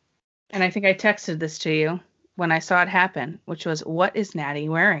 Shoot. And I think I texted this to you when I saw it happen, which was, what is Natty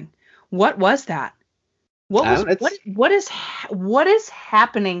wearing? What was that? What is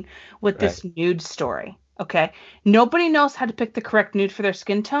happening with this nude story? Okay. Nobody knows how to pick the correct nude for their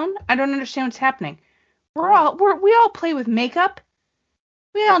skin tone. I don't understand what's happening. We all play with makeup.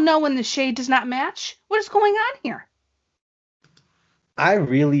 We all know when the shade does not match. What is going on here? I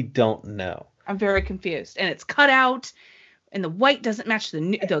really don't know. I'm very confused. And it's cut out, and the white doesn't match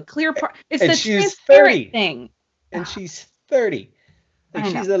the clear part. It's the transparent thing. And she's 30. Like,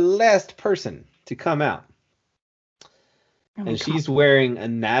 she's the last person to come out. And she's wearing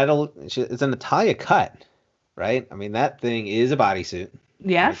it's a Natalya cut, right? I mean, that thing is a bodysuit.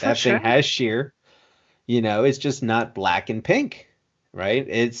 Yeah, right? That thing has sheer. You know, it's just not black and pink, right?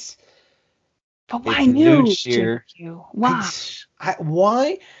 But why nude sheer? Why?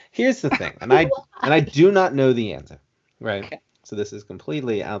 Why? Here's the thing, and I do not know the answer, right? Okay. So this is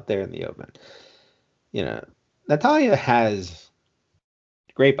completely out there in the open. You know, Natalya has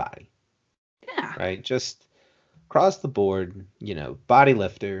a great body. Yeah. Right? Just across the board, you know, body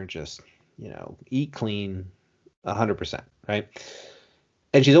lifter, just, you know, eat clean 100%, right?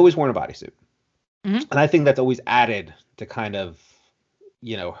 And she's always worn a bodysuit. Mm-hmm. And I think that's always added to kind of,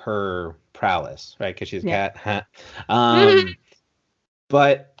 you know, her prowess, right? Because she's a cat.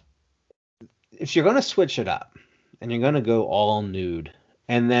 But if you're going to switch it up and you're going to go all nude,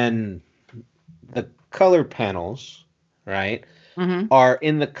 and then the color panels, right, are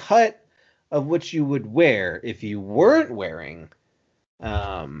in the cut of what you would wear if you weren't wearing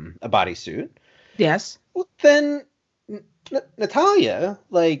a bodysuit. Yes. Well, then Natalya,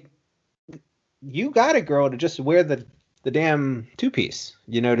 like, you got a girl to just wear the damn two-piece.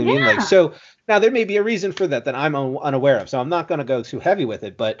 You know what I mean? Like, so now there may be a reason for that I'm unaware of. So I'm not going to go too heavy with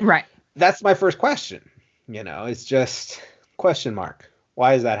it, but right. That's my first question. You know, it's just question mark.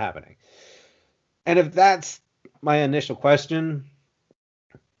 Why is that happening? And if that's my initial question,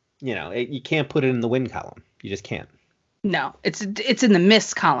 you know, you can't put it in the win column. You just can't. No, it's in the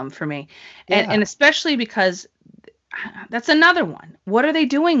miss column for me. And especially because that's another one. What are they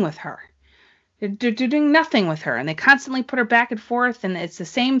doing with her? They're doing nothing with her, and they constantly put her back and forth, and it's the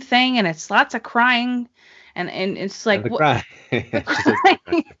same thing, and it's lots of crying, and it's like, and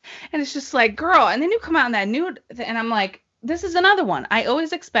crying. And it's just like, girl, and then you come out in that nude, and I'm like, this is another one. I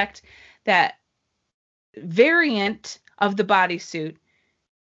always expect that variant of the bodysuit.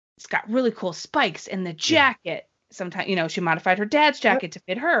 It's got really cool spikes, and the jacket. Sometimes, you know, she modified her dad's jacket to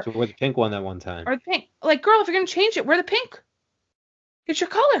fit her. So wear the pink one that one time. Or the pink. Like, girl, if you're gonna change it, wear the pink. It's your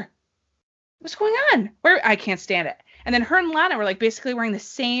color. What's going on? I can't stand it. And then her and Lana were like basically wearing the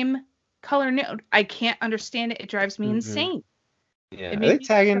same color nude. I can't understand it. It drives me insane. Yeah. Are they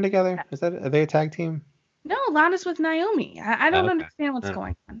tagging together? Are they a tag team? No, Lana's with Naomi. I don't understand what's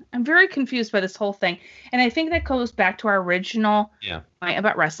going on. I'm very confused by this whole thing. And I think that goes back to our original point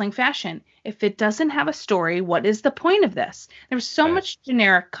about wrestling fashion. If it doesn't have a story, what is the point of this? There was so much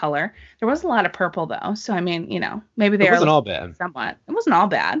generic color. There was a lot of purple, though. So, I mean, you know, maybe they wasn't all bad. Somewhat. It wasn't all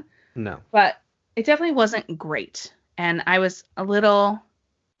bad. No. But it definitely wasn't great. And I was a little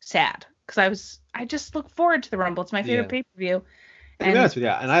sad because I just look forward to the Rumble. It's my favorite pay-per-view. To be honest with you,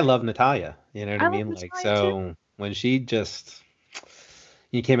 and I love Natalya. You know what I mean? Like, so when she just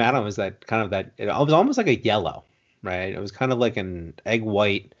came out, it was that kind of that. It was almost like a yellow, right? It was kind of like an egg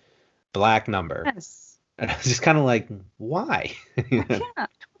white, black number. Yes. And I was just kind of like, why? I can't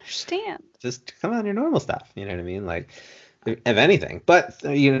understand. Just come on your normal stuff. You know what I mean? Like, if anything. But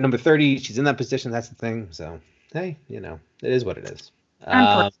you know, number 30, she's in that position. That's the thing. So hey, you know, it is what it is.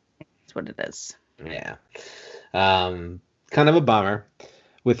 It's what it is. Yeah. Kind of a bummer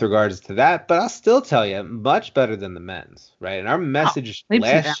with regards to that, but I'll still tell you, much better than the men's, right? And our message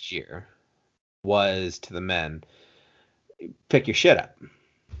last year was to the men, pick your shit up,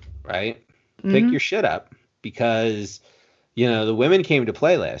 right? Pick your shit up, because, you know, the women came to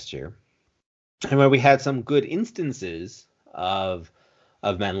play last year, and where we had some good instances of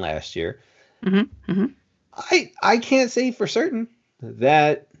men last year, I can't say for certain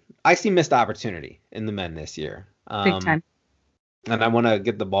that I see missed opportunity in the men this year. Big time. And I want to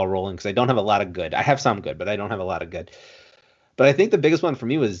get the ball rolling because I don't have a lot of good. I have some good, but I don't have a lot of good. But I think the biggest one for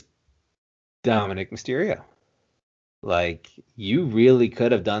me was Dominic Mysterio. Like, you really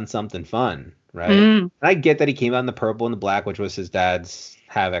could have done something fun, right? And I get that he came out in the purple and the black, which was his dad's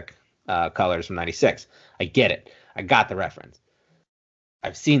Havoc colors from '96. I get it. I got the reference.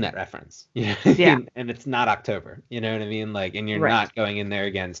 I've seen that reference. You know what I mean? And it's not October. You know what I mean? Like, and you're not going in there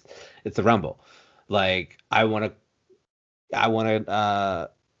against it's the Rumble. Like, I want a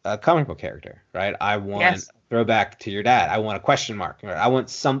comic book character, right? I want a throwback to your dad. I want a question mark. Right? I want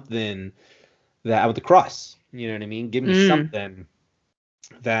something that I want the cross. You know what I mean? Give me something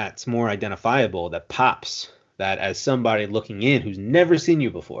that's more identifiable, that pops, that as somebody looking in who's never seen you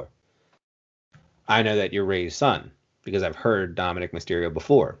before, I know that you're Ray's son because I've heard Dominic Mysterio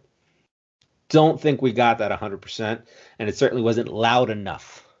before. Don't think we got that 100%, and it certainly wasn't loud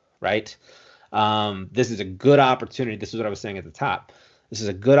enough, right? This is a good opportunity. This is what I was saying at the top. This is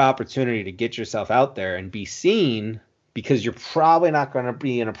a good opportunity to get yourself out there and be seen, because you're probably not going to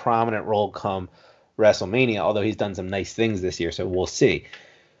be in a prominent role come WrestleMania, although he's done some nice things this year, so we'll see.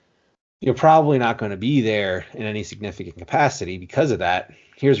 You're probably not going to be there in any significant capacity because of that.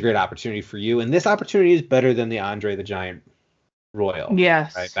 Here's a great opportunity for you, and this opportunity is better than the Andre the Giant Royal.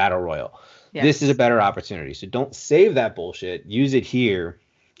 Yes. Right? Battle Royal. Yes. This is a better opportunity, so don't save that bullshit. Use it here.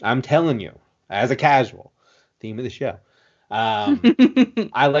 I'm telling you. As a casual, theme of the show,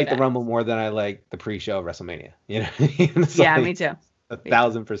 I like the Rumble more than I like the pre-show of WrestleMania. You know what I mean? Yeah, me too.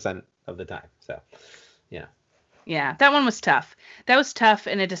 1,000% of the time. So, yeah. Yeah, that one was tough. That was tough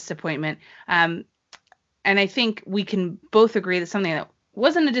and a disappointment. And I think we can both agree that something that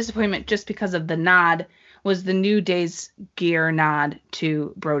wasn't a disappointment just because of the nod was the New Day's gear nod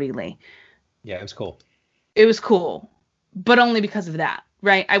to Brody Lee. Yeah, it was cool. It was cool, but only because of that.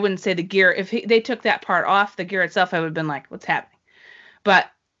 Right, I wouldn't say the gear. If they took that part off, the gear itself, I would have been like, "What's happening?" But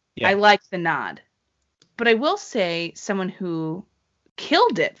Yeah. I like the nod. But I will say someone who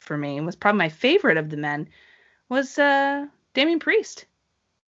killed it for me and was probably my favorite of the men was Damian Priest.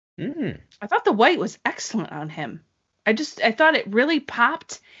 I thought the white was excellent on him. I thought it really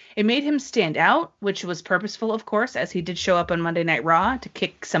popped. It made him stand out, which was purposeful, of course, as he did show up on Monday Night Raw to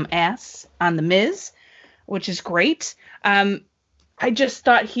kick some ass on The Miz, which is great. I just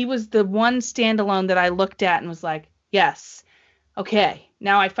thought he was the one standalone that I looked at and was like, yes, okay.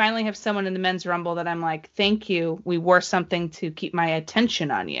 Now I finally have someone in the Men's Rumble that I'm like, thank you. We wore something to keep my attention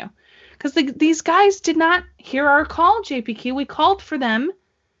on you. Because these guys did not hear our call, JPQ. We called for them.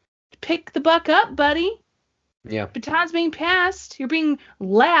 Pick the buck up, buddy. Yeah. Baton's being passed. You're being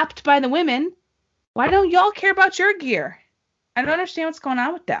lapped by the women. Why don't y'all care about your gear? I don't understand what's going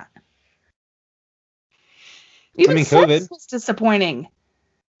on with that. Even Seth COVID was disappointing.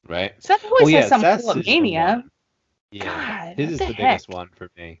 Right. Seth always has something Seth's cool at is the Mania. one. Yeah. God, His what is the the heck? biggest one for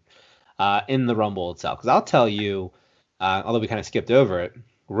me in the Rumble itself. Because I'll tell you, although we kind of skipped over it,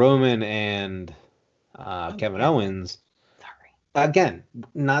 Roman and Kevin Owens. Sorry. Again,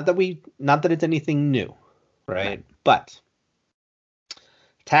 not that it's anything new, right? But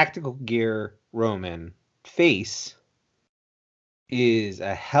tactical gear Roman face is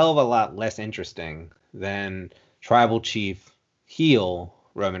a hell of a lot less interesting than tribal chief heel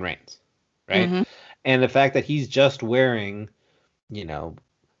Roman Reigns, right? Mm-hmm. And the fact that he's just wearing,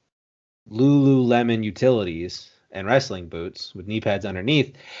 Lululemon utilities and wrestling boots with knee pads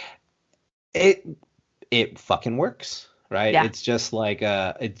underneath, it fucking works, right? Yeah. It's just like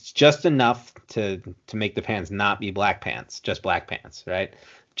it's just enough to make the pants not be black pants, just black pants, right?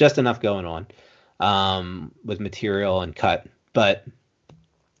 Just enough going on with material and cut, but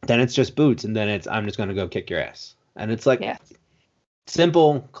then it's just boots, and then I'm just gonna go kick your ass, and it's like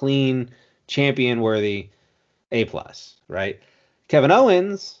simple, clean, champion worthy, A+, right? Kevin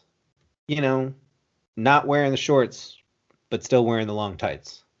Owens, not wearing the shorts, but still wearing the long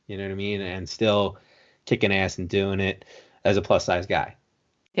tights, you know what I mean, and still kicking ass and doing it as a plus size guy.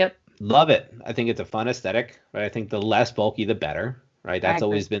 Yep. Love it. I think it's a fun aesthetic, right? I think the less bulky, the better, right? That's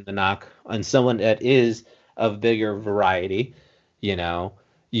always been the knock on someone that is of bigger variety.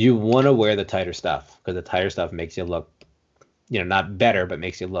 You want to wear the tighter stuff because the tighter stuff makes you look, not better, but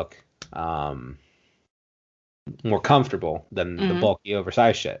makes you look more comfortable than the bulky,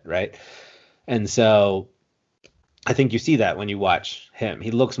 oversized shit, right? And so I think you see that when you watch him.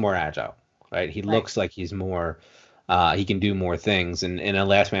 He looks more agile, right? He looks like he's more, he can do more things. And in a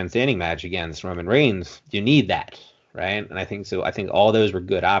last man standing match against Roman Reigns, you need that, right? And I think so. I think all those were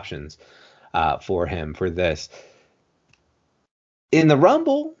good options for him for this. In the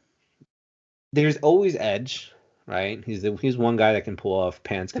Rumble, there's always Edge, right? He's one guy that can pull off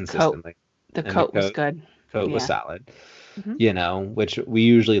pants consistently. The coat was good. Coat was solid, which we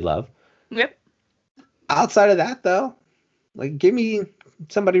usually love. Yep. Outside of that, though, like, give me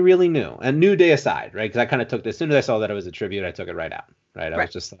somebody really new. And New Day aside, right? Because I kind of took this, as soon as I saw that it was a tribute, I took it right out, right? I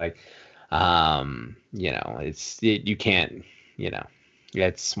was just like, you can't,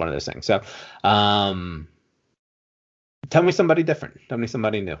 it's one of those things. So, tell me somebody different. Tell me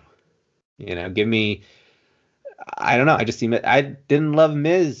somebody new. Give me, I don't know. I didn't love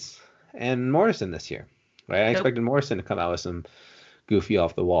Miz and Morrison this year, right? I expected Morrison to come out with some goofy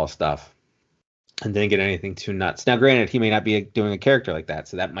off the wall stuff and didn't get anything too nuts. Now, granted, he may not be doing a character like that,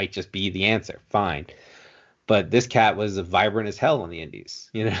 so that might just be the answer. Fine. But this cat was vibrant as hell on the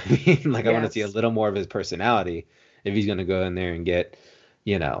indies. You know what I mean? Like, I want to see a little more of his personality if he's going to go in there and get,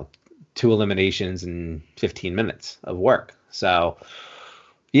 2 eliminations in 15 minutes of work. So,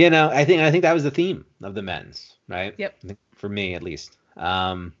 I think that was the theme of the men's, right? Yep. I think for me, at least.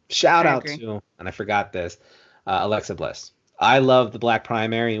 Shout out to, and I forgot this, Alexa Bliss. I love the black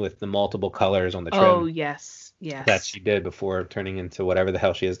primary with the multiple colors on the trim. Oh, yes. That she did before turning into whatever the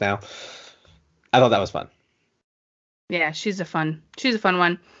hell she is now. I thought that was fun. Yeah, she's a fun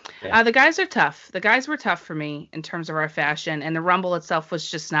one. Yeah. The guys are tough. The guys were tough for me in terms of our fashion, and the Rumble itself was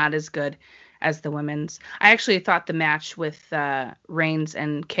just not as good as the women's. I actually thought the match with Reigns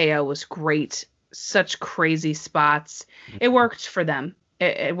and KO was great. Such crazy spots. It worked for them.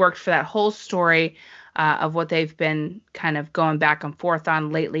 It worked for that whole story of what they've been kind of going back and forth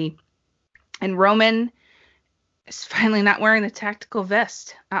on lately. And Roman is finally not wearing the tactical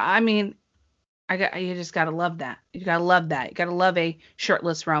vest. You just gotta love that. You gotta love that. You gotta love a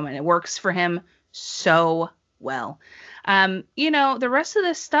shirtless Roman. It works for him so well. The rest of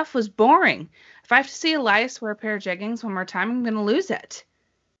this stuff was boring. If I have to see Elias wear a pair of jeggings one more time, I'm gonna lose it.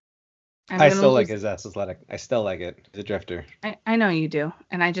 I still like his athletic. I still like it. He's a drifter. I know you do,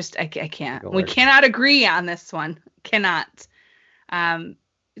 and I can't. We cannot agree on this one. Cannot.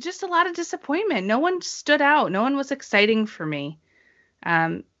 Just a lot of disappointment. No one stood out. No one was exciting for me.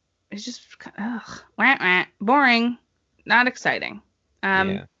 It's just boring, not exciting.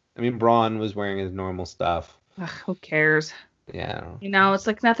 Yeah. I mean, Braun was wearing his normal stuff. Who cares? Yeah. It's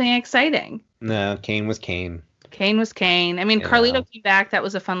like nothing exciting. No, Kane was Kane. Kane was Kane. I mean, Carlito came back. That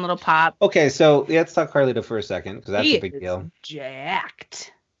was a fun little pop. Okay, so let's talk Carlito for a second, because that's a big deal.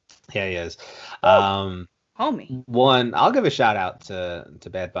 Jacked. Yeah, he is. Homie. One, I'll give a shout out to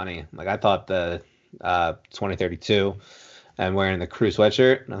Bad Bunny. Like, I thought the 2032 and wearing the crew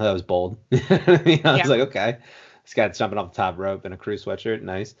sweatshirt, I thought that was bold. I was like, okay, this guy's jumping off the top rope in a crew sweatshirt,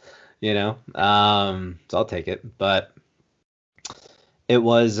 nice. So I'll take it. But it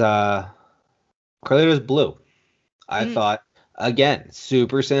was Carlito's blue. I thought, again,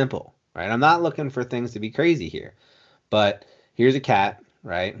 super simple, right? I'm not looking for things to be crazy here, but here's a cat,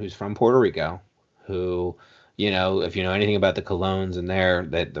 right, who's from Puerto Rico, who, if you know anything about the Colognes and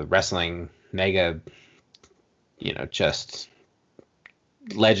the wrestling mega, just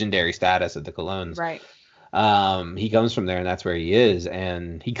legendary status of the Colognes. Right. He comes from there, and that's where he is,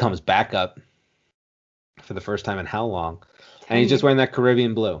 and he comes back up for the first time in how long? And he's just wearing that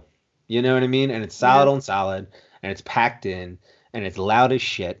Caribbean blue. You know what I mean? And it's solid on solid, and it's packed in, and it's loud as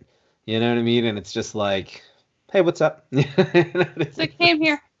shit. You know what I mean? And it's just like, hey, what's up? It's like, hey, I'm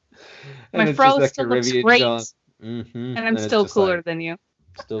here. My fro still looks great. And I'm still cooler than you.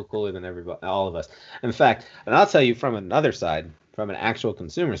 Still cooler than everybody, all of us. In fact, and I'll tell you from another side, from an actual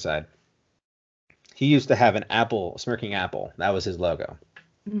consumer side, he used to have an apple, smirking apple. That was his logo.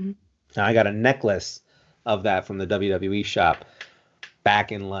 Mm-hmm. Now, I got a necklace of that from the WWE shop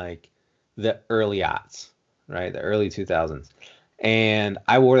back in like the early aughts, right? The early 2000s. And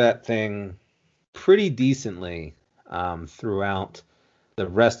I wore that thing pretty decently throughout the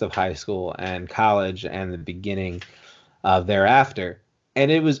rest of high school and college and the beginning of thereafter.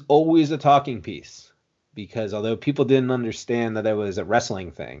 And it was always a talking piece, because although people didn't understand that it was a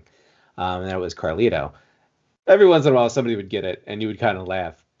wrestling thing, and that it was Carlito, every once in a while somebody would get it and you would kind of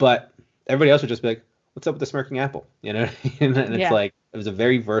laugh. But everybody else would just be like, what's up with the smirking apple? And it's like, it was a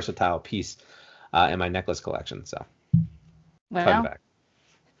very versatile piece in my necklace collection. So, fun fact.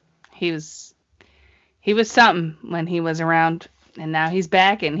 He was something when he was around, and now he's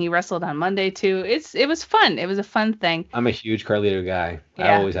back, and he wrestled on Monday too. It was fun. It was a fun thing. I'm a huge Carlito guy.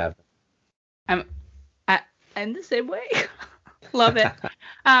 Yeah. I always have. I'm the same way. Love it.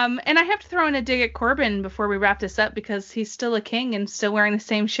 And I have to throw in a dig at Corbin before we wrap this up, because he's still a king and still wearing the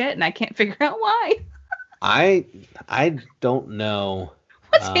same shit, and I can't figure out why. I don't know.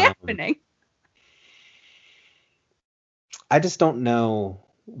 What's happening? I just don't know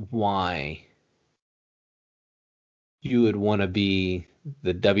why you would want to be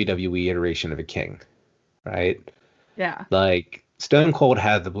the WWE iteration of a king, right? Yeah. Like, Stone Cold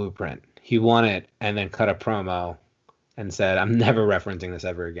had the blueprint. He won it and then cut a promo and said, I'm never referencing this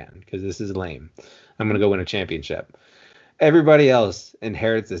ever again because this is lame. I'm going to go win a championship. Everybody else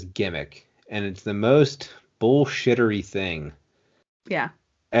inherits this gimmick, and it's the most bullshittery thing. Yeah.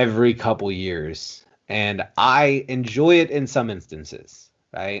 Every couple years. And I enjoy it in some instances,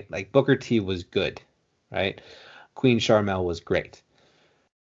 right? Like, Booker T was good, right? Queen Sharmell was great.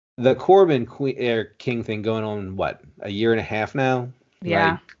 The Corbin King thing going on, what, a year and a half now?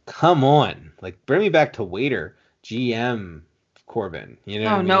 Yeah. Like, come on. Like, bring me back to Waiter, GM Corbin. You know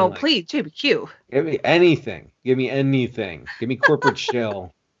what I mean? No, like, please, JBQ. Give me anything. Give me anything. Give me corporate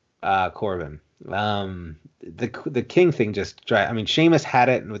shill Corbin. The King thing just dry. I mean, Sheamus had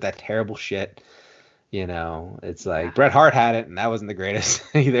it with that terrible shit. It's like Bret Hart had it, and that wasn't the greatest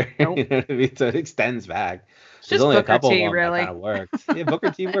either. Nope. You know what I mean? So it extends back. There's only Booker a couple T, of them really. that kind of worked. Yeah,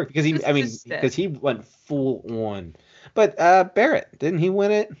 Booker T worked because he went full on. But Barrett, didn't he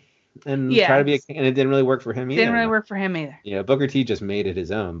win it and try to be a king? And it didn't really work for him either. Didn't really work for him either. Booker T just made it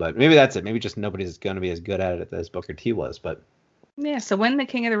his own. But maybe that's it. Maybe just nobody's going to be as good at it as Booker T was. But yeah, so win the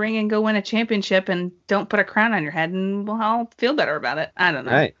King of the Ring and go win a championship and don't put a crown on your head, and I'll feel better about it. I don't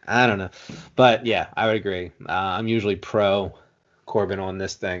know. Right. I don't know. But yeah, I would agree. I'm usually pro Corbin on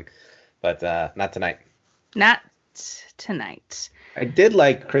this thing, but not tonight. Not tonight. I did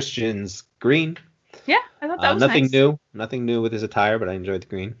like Christian's green. Yeah, I thought that was nothing nice. new. Nothing new with his attire, but I enjoyed the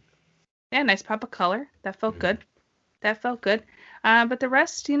green. Yeah, nice pop of color. That felt good. But the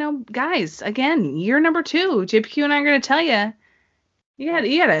rest, guys, again, year number 2. JPQ and I are going to tell you, you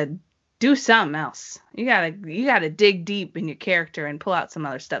gotta do something else. You gotta dig deep in your character and pull out some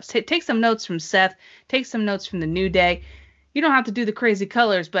other stuff. Take some notes from Seth. Take some notes from the New Day. You don't have to do the crazy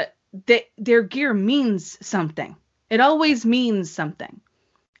colors, but their gear means something. It always means something.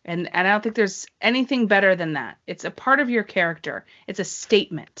 And I don't think there's anything better than that. It's a part of your character. It's a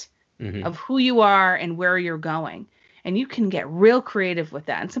statement of who you are and where you're going. And you can get real creative with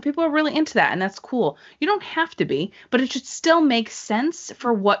that. And some people are really into that, and that's cool. You don't have to be, but it should still make sense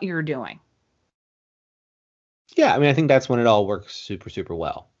for what you're doing. Yeah, I mean, I think that's when it all works super, super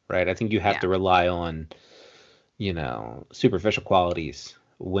well, right? I think you have to rely on, superficial qualities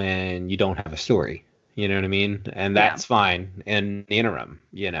when you don't have a story. You know what I mean? And that's fine in the interim,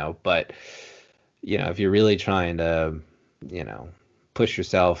 but, if you're really trying to, push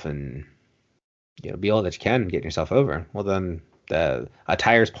yourself and, be all that you can and get yourself over, well, then the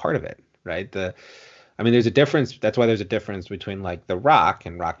attire is part of it, right? There's a difference. That's why there's a difference between like The Rock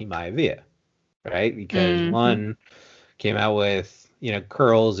and Rocky Maivia, right? Because one came out with,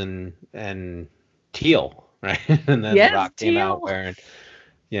 curls and teal, right? And then The Rock came out wearing,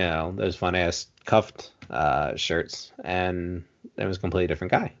 those fun ass cuffed shirts, and it was a completely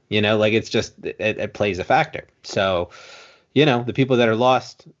different guy. It's just it plays a factor. So, the people that are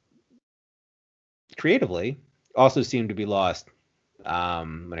lost creatively also seem to be lost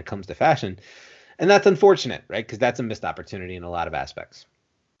when it comes to fashion, and that's unfortunate, right? Because that's a missed opportunity in a lot of aspects.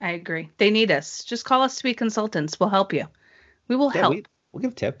 I agree. They need us. Just call us Sweet Consultants. We'll help you. We will help. We'll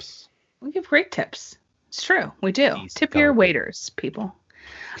give tips. We give great tips. It's true. We do. Tip your waiters, people.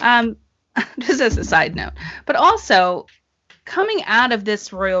 Just as a side note. But also, coming out of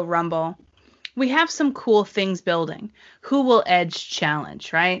this Royal Rumble, we have some cool things building. Who will Edge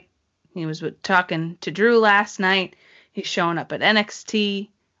challenge, right? He was talking to Drew last night. He's showing up at NXT,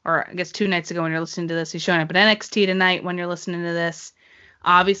 or I guess 2 nights ago when you're listening to this. He's showing up at NXT tonight when you're listening to this.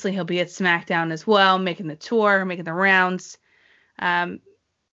 Obviously, he'll be at SmackDown as well, making the tour, making the rounds.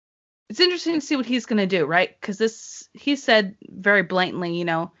 It's interesting to see what he's going to do, right? Because he said very blatantly,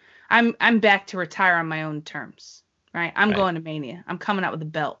 I'm back to retire on my own terms, right? I'm going to Mania. I'm coming out with a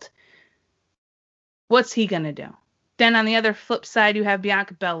belt. What's he going to do? Then on the other flip side, you have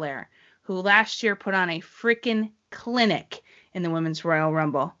Bianca Belair, who last year put on a freaking clinic in the Women's Royal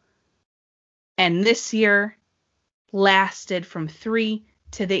Rumble. And this year lasted from 3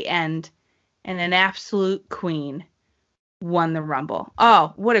 to the end, and an absolute queen won the Rumble.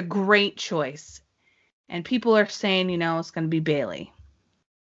 Oh, what a great choice. And people are saying, it's going to be Bayley.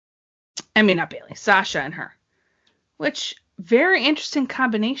 I mean, not Bayley, Sasha and her. Which, very interesting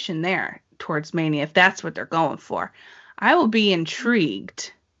combination there towards Mania, if that's what they're going for. I will be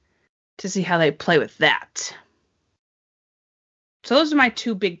intrigued to see how they play with that. So those are my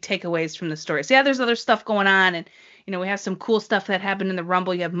 2 big takeaways from the stories. Yeah, there's other stuff going on, and we have some cool stuff that happened in the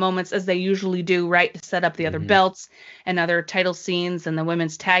Rumble. You have moments, as they usually do, right, to set up the other belts and other title scenes, and the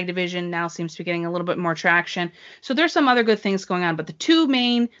women's tag division now seems to be getting a little bit more traction. So there's some other good things going on, but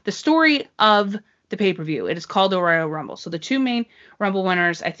the story of the pay-per-view, it is called the Royal Rumble. So the 2 main Rumble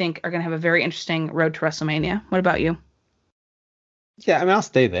winners, I think, are going to have a very interesting road to WrestleMania. What about you? Yeah, I'll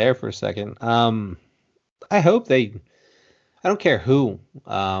stay there for a second. I hope I don't care who,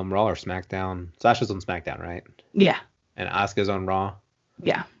 Raw or SmackDown. Sasha's on SmackDown, right? Yeah. And Asuka's on Raw?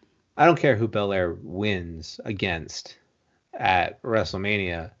 Yeah. I don't care who Belair wins against at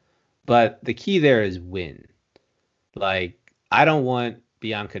WrestleMania, but the key there is win. Like, I don't want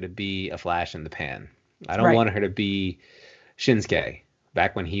Bianca to be a flash in the pan. I don't want her to be Shinsuke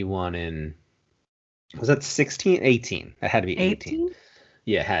back when he won in, was that 16? 18. That had to be 18.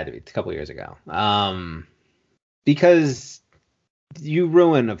 Yeah, it had to be a couple years ago. Because you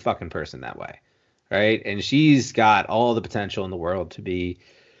ruin a fucking person that way, right? And she's got all the potential in the world to be,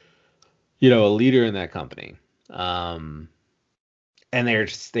 a leader in that company. And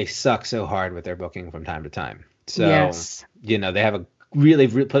they suck so hard with their booking from time to time. So, they have really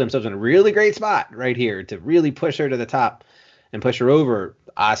put themselves in a really great spot right here to really push her to the top and push her over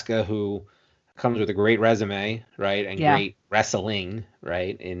Asuka, who comes with a great resume, right? And great wrestling,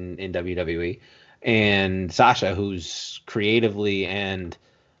 right? In WWE. And Sasha, who's creatively and,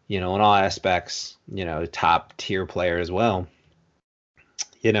 in all aspects, top tier player as well.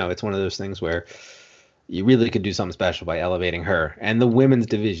 It's one of those things where you really could do something special by elevating her. And the women's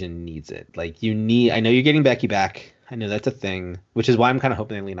division needs it. I know you're getting Becky back. I know that's a thing, which is why I'm kind of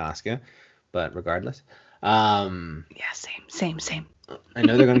hoping they lean Asuka. But regardless. Same. I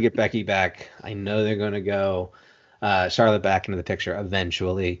know they're going to get Becky back. I know they're going to go Charlotte back into the picture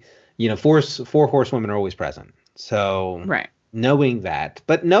eventually. Four horsewomen are always present. So knowing that,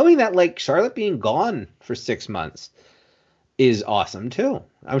 like Charlotte being gone for 6 months is awesome too.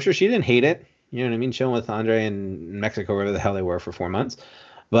 I'm sure she didn't hate it. You know what I mean? Chilling with Andre in Mexico, wherever the hell they were for 4 months.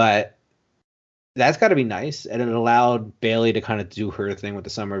 But that's got to be nice. And it allowed Bayley to kind of do her thing with the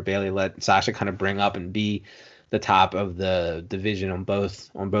summer. Bayley let Sasha kind of bring up and be the top of the division on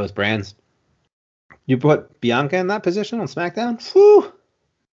both brands. You put Bianca in that position on SmackDown. Whew.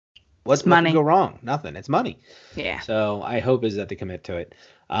 What could go wrong? Nothing. It's money. Yeah. So I hope is that they commit to it.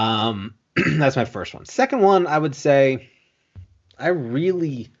 That's my first one. Second one, I would say, and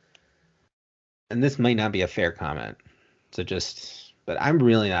this might not be a fair comment, but I'm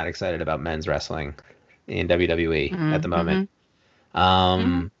really not excited about men's wrestling in WWE at the moment.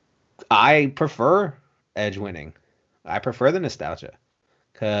 I prefer Edge winning. I prefer the nostalgia,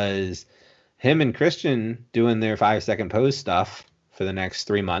 because him and Christian doing their 5-second pose stuff for the next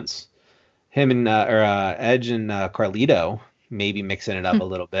 3 months. Him and Edge and Carlito maybe mixing it up a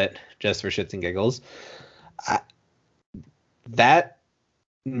little bit just for shits and giggles. That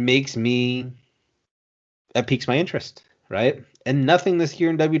piques my interest, right? And nothing this year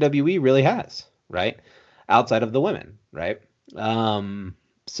in WWE really has, right? Outside of the women, right?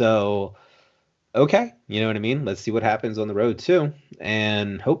 So, okay, you know what I mean? Let's see what happens on the road too.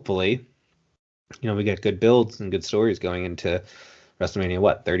 And hopefully, we get good builds and good stories going into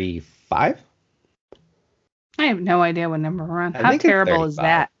WrestleMania, 35? I have no idea what number we're on. How terrible is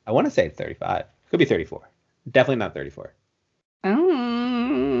that? I want to say 35. Could be 34. Definitely not 34. I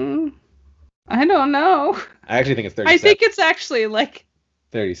don't know. I actually think it's 37. I think it's actually like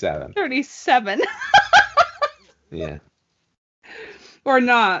 37. 37. Yeah. Or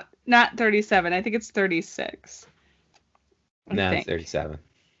not 37. I think it's 36. No, it's 37.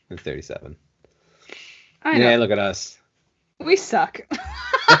 It's 37. I know. Yeah, look at us. We suck.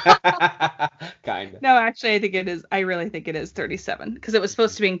 Kind of. No, actually, I really think it is 37, because it was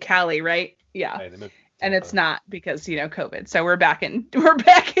supposed to be in Cali, right? Yeah. Right, and it's not, because COVID. So we're back in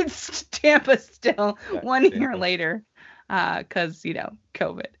Tampa still, 1 year later, because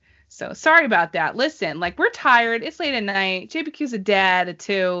COVID. So sorry about that. Listen, we're tired. It's late at night. JBQ's a dad of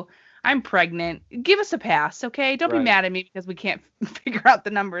 2. I'm pregnant. Give us a pass, okay? Don't be mad at me because we can't figure out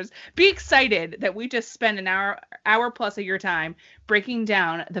the numbers. Be excited that we just spent an hour plus of your time breaking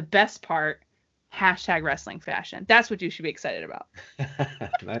down the best part, #wrestling fashion. That's what you should be excited about.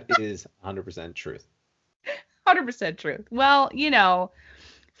 That is 100% truth. 100% truth. Well,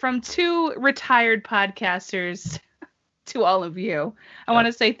 from 2 retired podcasters to all of you, I want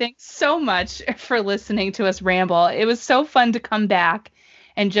to say thanks so much for listening to us ramble. It was so fun to come back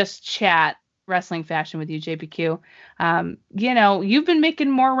and just chat wrestling fashion with you, JPQ. You've been making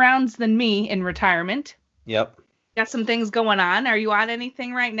more rounds than me in retirement. Yep. Got some things going on. Are you on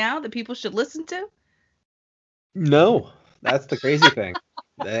anything right now that people should listen to? No, that's the crazy thing.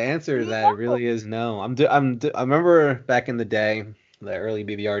 The answer to that really is no. I remember back in the day, the early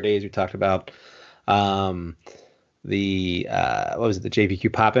BBR days, we talked about what was it, the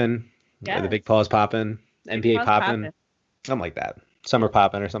JPQ poppin', yes. The Big Paws poppin', NPA poppin', something like that. Summer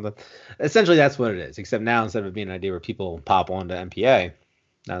poppin' or something. Essentially, that's what it is. Except now, instead of it being an idea where people pop onto MPA,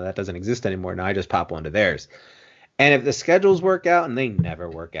 now that doesn't exist anymore. Now I just pop onto theirs. And if the schedules work out, and they never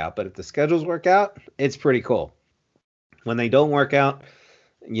work out, but if the schedules work out, it's pretty cool. When they don't work out,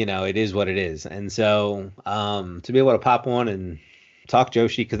 it is what it is. And so to be able to pop on and talk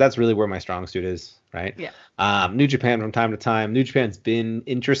Joshi, because that's really where my strong suit is, right? Yeah. New Japan from time to time. New Japan's been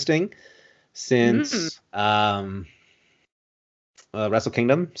interesting since Wrestle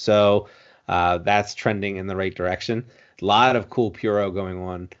Kingdom, so that's trending in the right direction. A lot of cool Puro going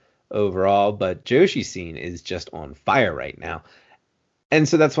on overall, but Joshi scene is just on fire right now, and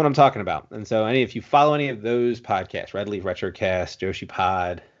so that's what I'm talking about. And so if you follow any of those podcasts, Red Leaf Retrocast, Joshi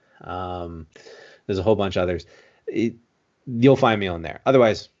Pod, there's a whole bunch of others, you'll find me on there.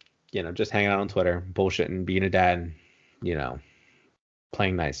 Otherwise, just hanging out on Twitter, bullshitting, being a dad,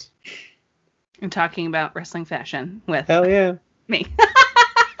 playing nice and talking about wrestling fashion with hell yeah me.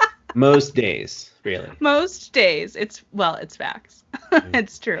 Most days, really. Most days. It's facts.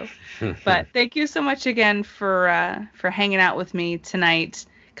 It's true. But thank you so much again for hanging out with me tonight,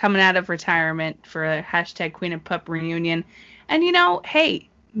 coming out of retirement for a #Queen of Pup reunion. And hey,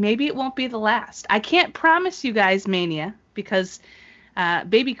 maybe it won't be the last. I can't promise you guys Mania, because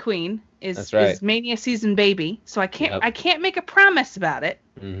Baby Queen is Mania season baby, so I can't make a promise about it.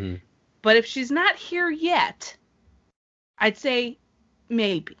 Mm-hmm. But if she's not here yet, I'd say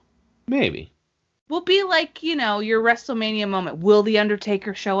maybe. Maybe. Will be like, your WrestleMania moment. Will The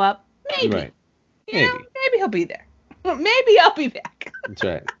Undertaker show up? Maybe. Right. Maybe he'll be there. Maybe I'll be back. That's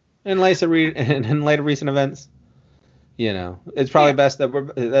right. In light of recent events, it's probably best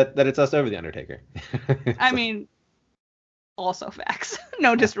that it's us over The Undertaker. I mean, also facts.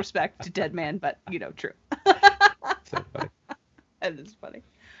 No disrespect to Dead Man, but, true. So funny. That is funny.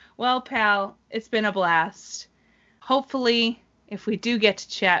 Well, pal, it's been a blast. Hopefully, if we do get to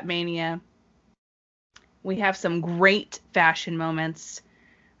Chat Mania, We have some great fashion moments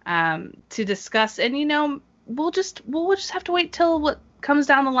to discuss, and we'll just have to wait till what comes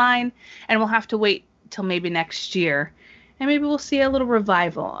down the line, and we'll have to wait till maybe next year, and maybe we'll see a little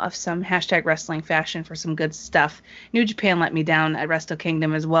revival of some #wrestling fashion for some good stuff. New Japan let me down at Wrestle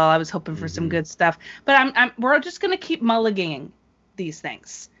Kingdom as well. I was hoping for some good stuff, but we're just gonna keep mulliganing these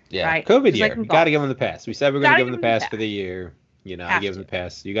things. Yeah, right? COVID year. You got to give them the pass. We said we're going to give them the pass for the year. I give them the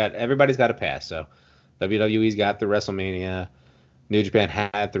pass. Everybody's got a pass. So WWE's got the WrestleMania. New Japan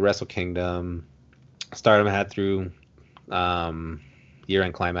had the Wrestle Kingdom. Stardom had through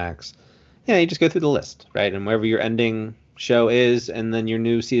year-end climax. You just go through the list, right? And wherever your ending show is, and then your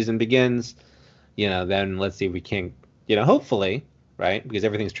new season begins, then let's see if we can, hopefully, right? Because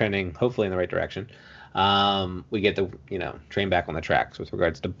everything's trending hopefully in the right direction. We get the train back on the tracks with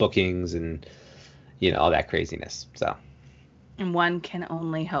regards to bookings and all that craziness. So, and one can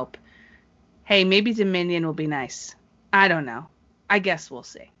only hope. Hey, maybe Dominion will be nice. I don't know. I guess we'll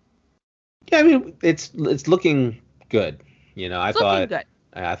see. Yeah, I mean it's looking good. I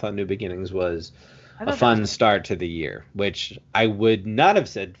thought New Beginnings was a fun start to the year, which I would not have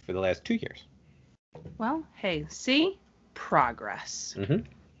said for the last 2 years. Well, hey, see, progress. Mm-hmm.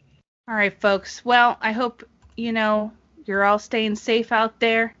 All right, folks. Well, I hope, you're all staying safe out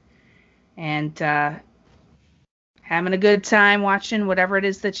there and having a good time watching whatever it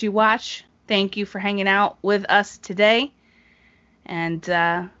is that you watch. Thank you for hanging out with us today. And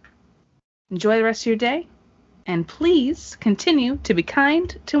enjoy the rest of your day. And please continue to be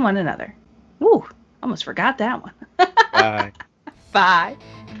kind to one another. Ooh, almost forgot that one. Bye. Bye.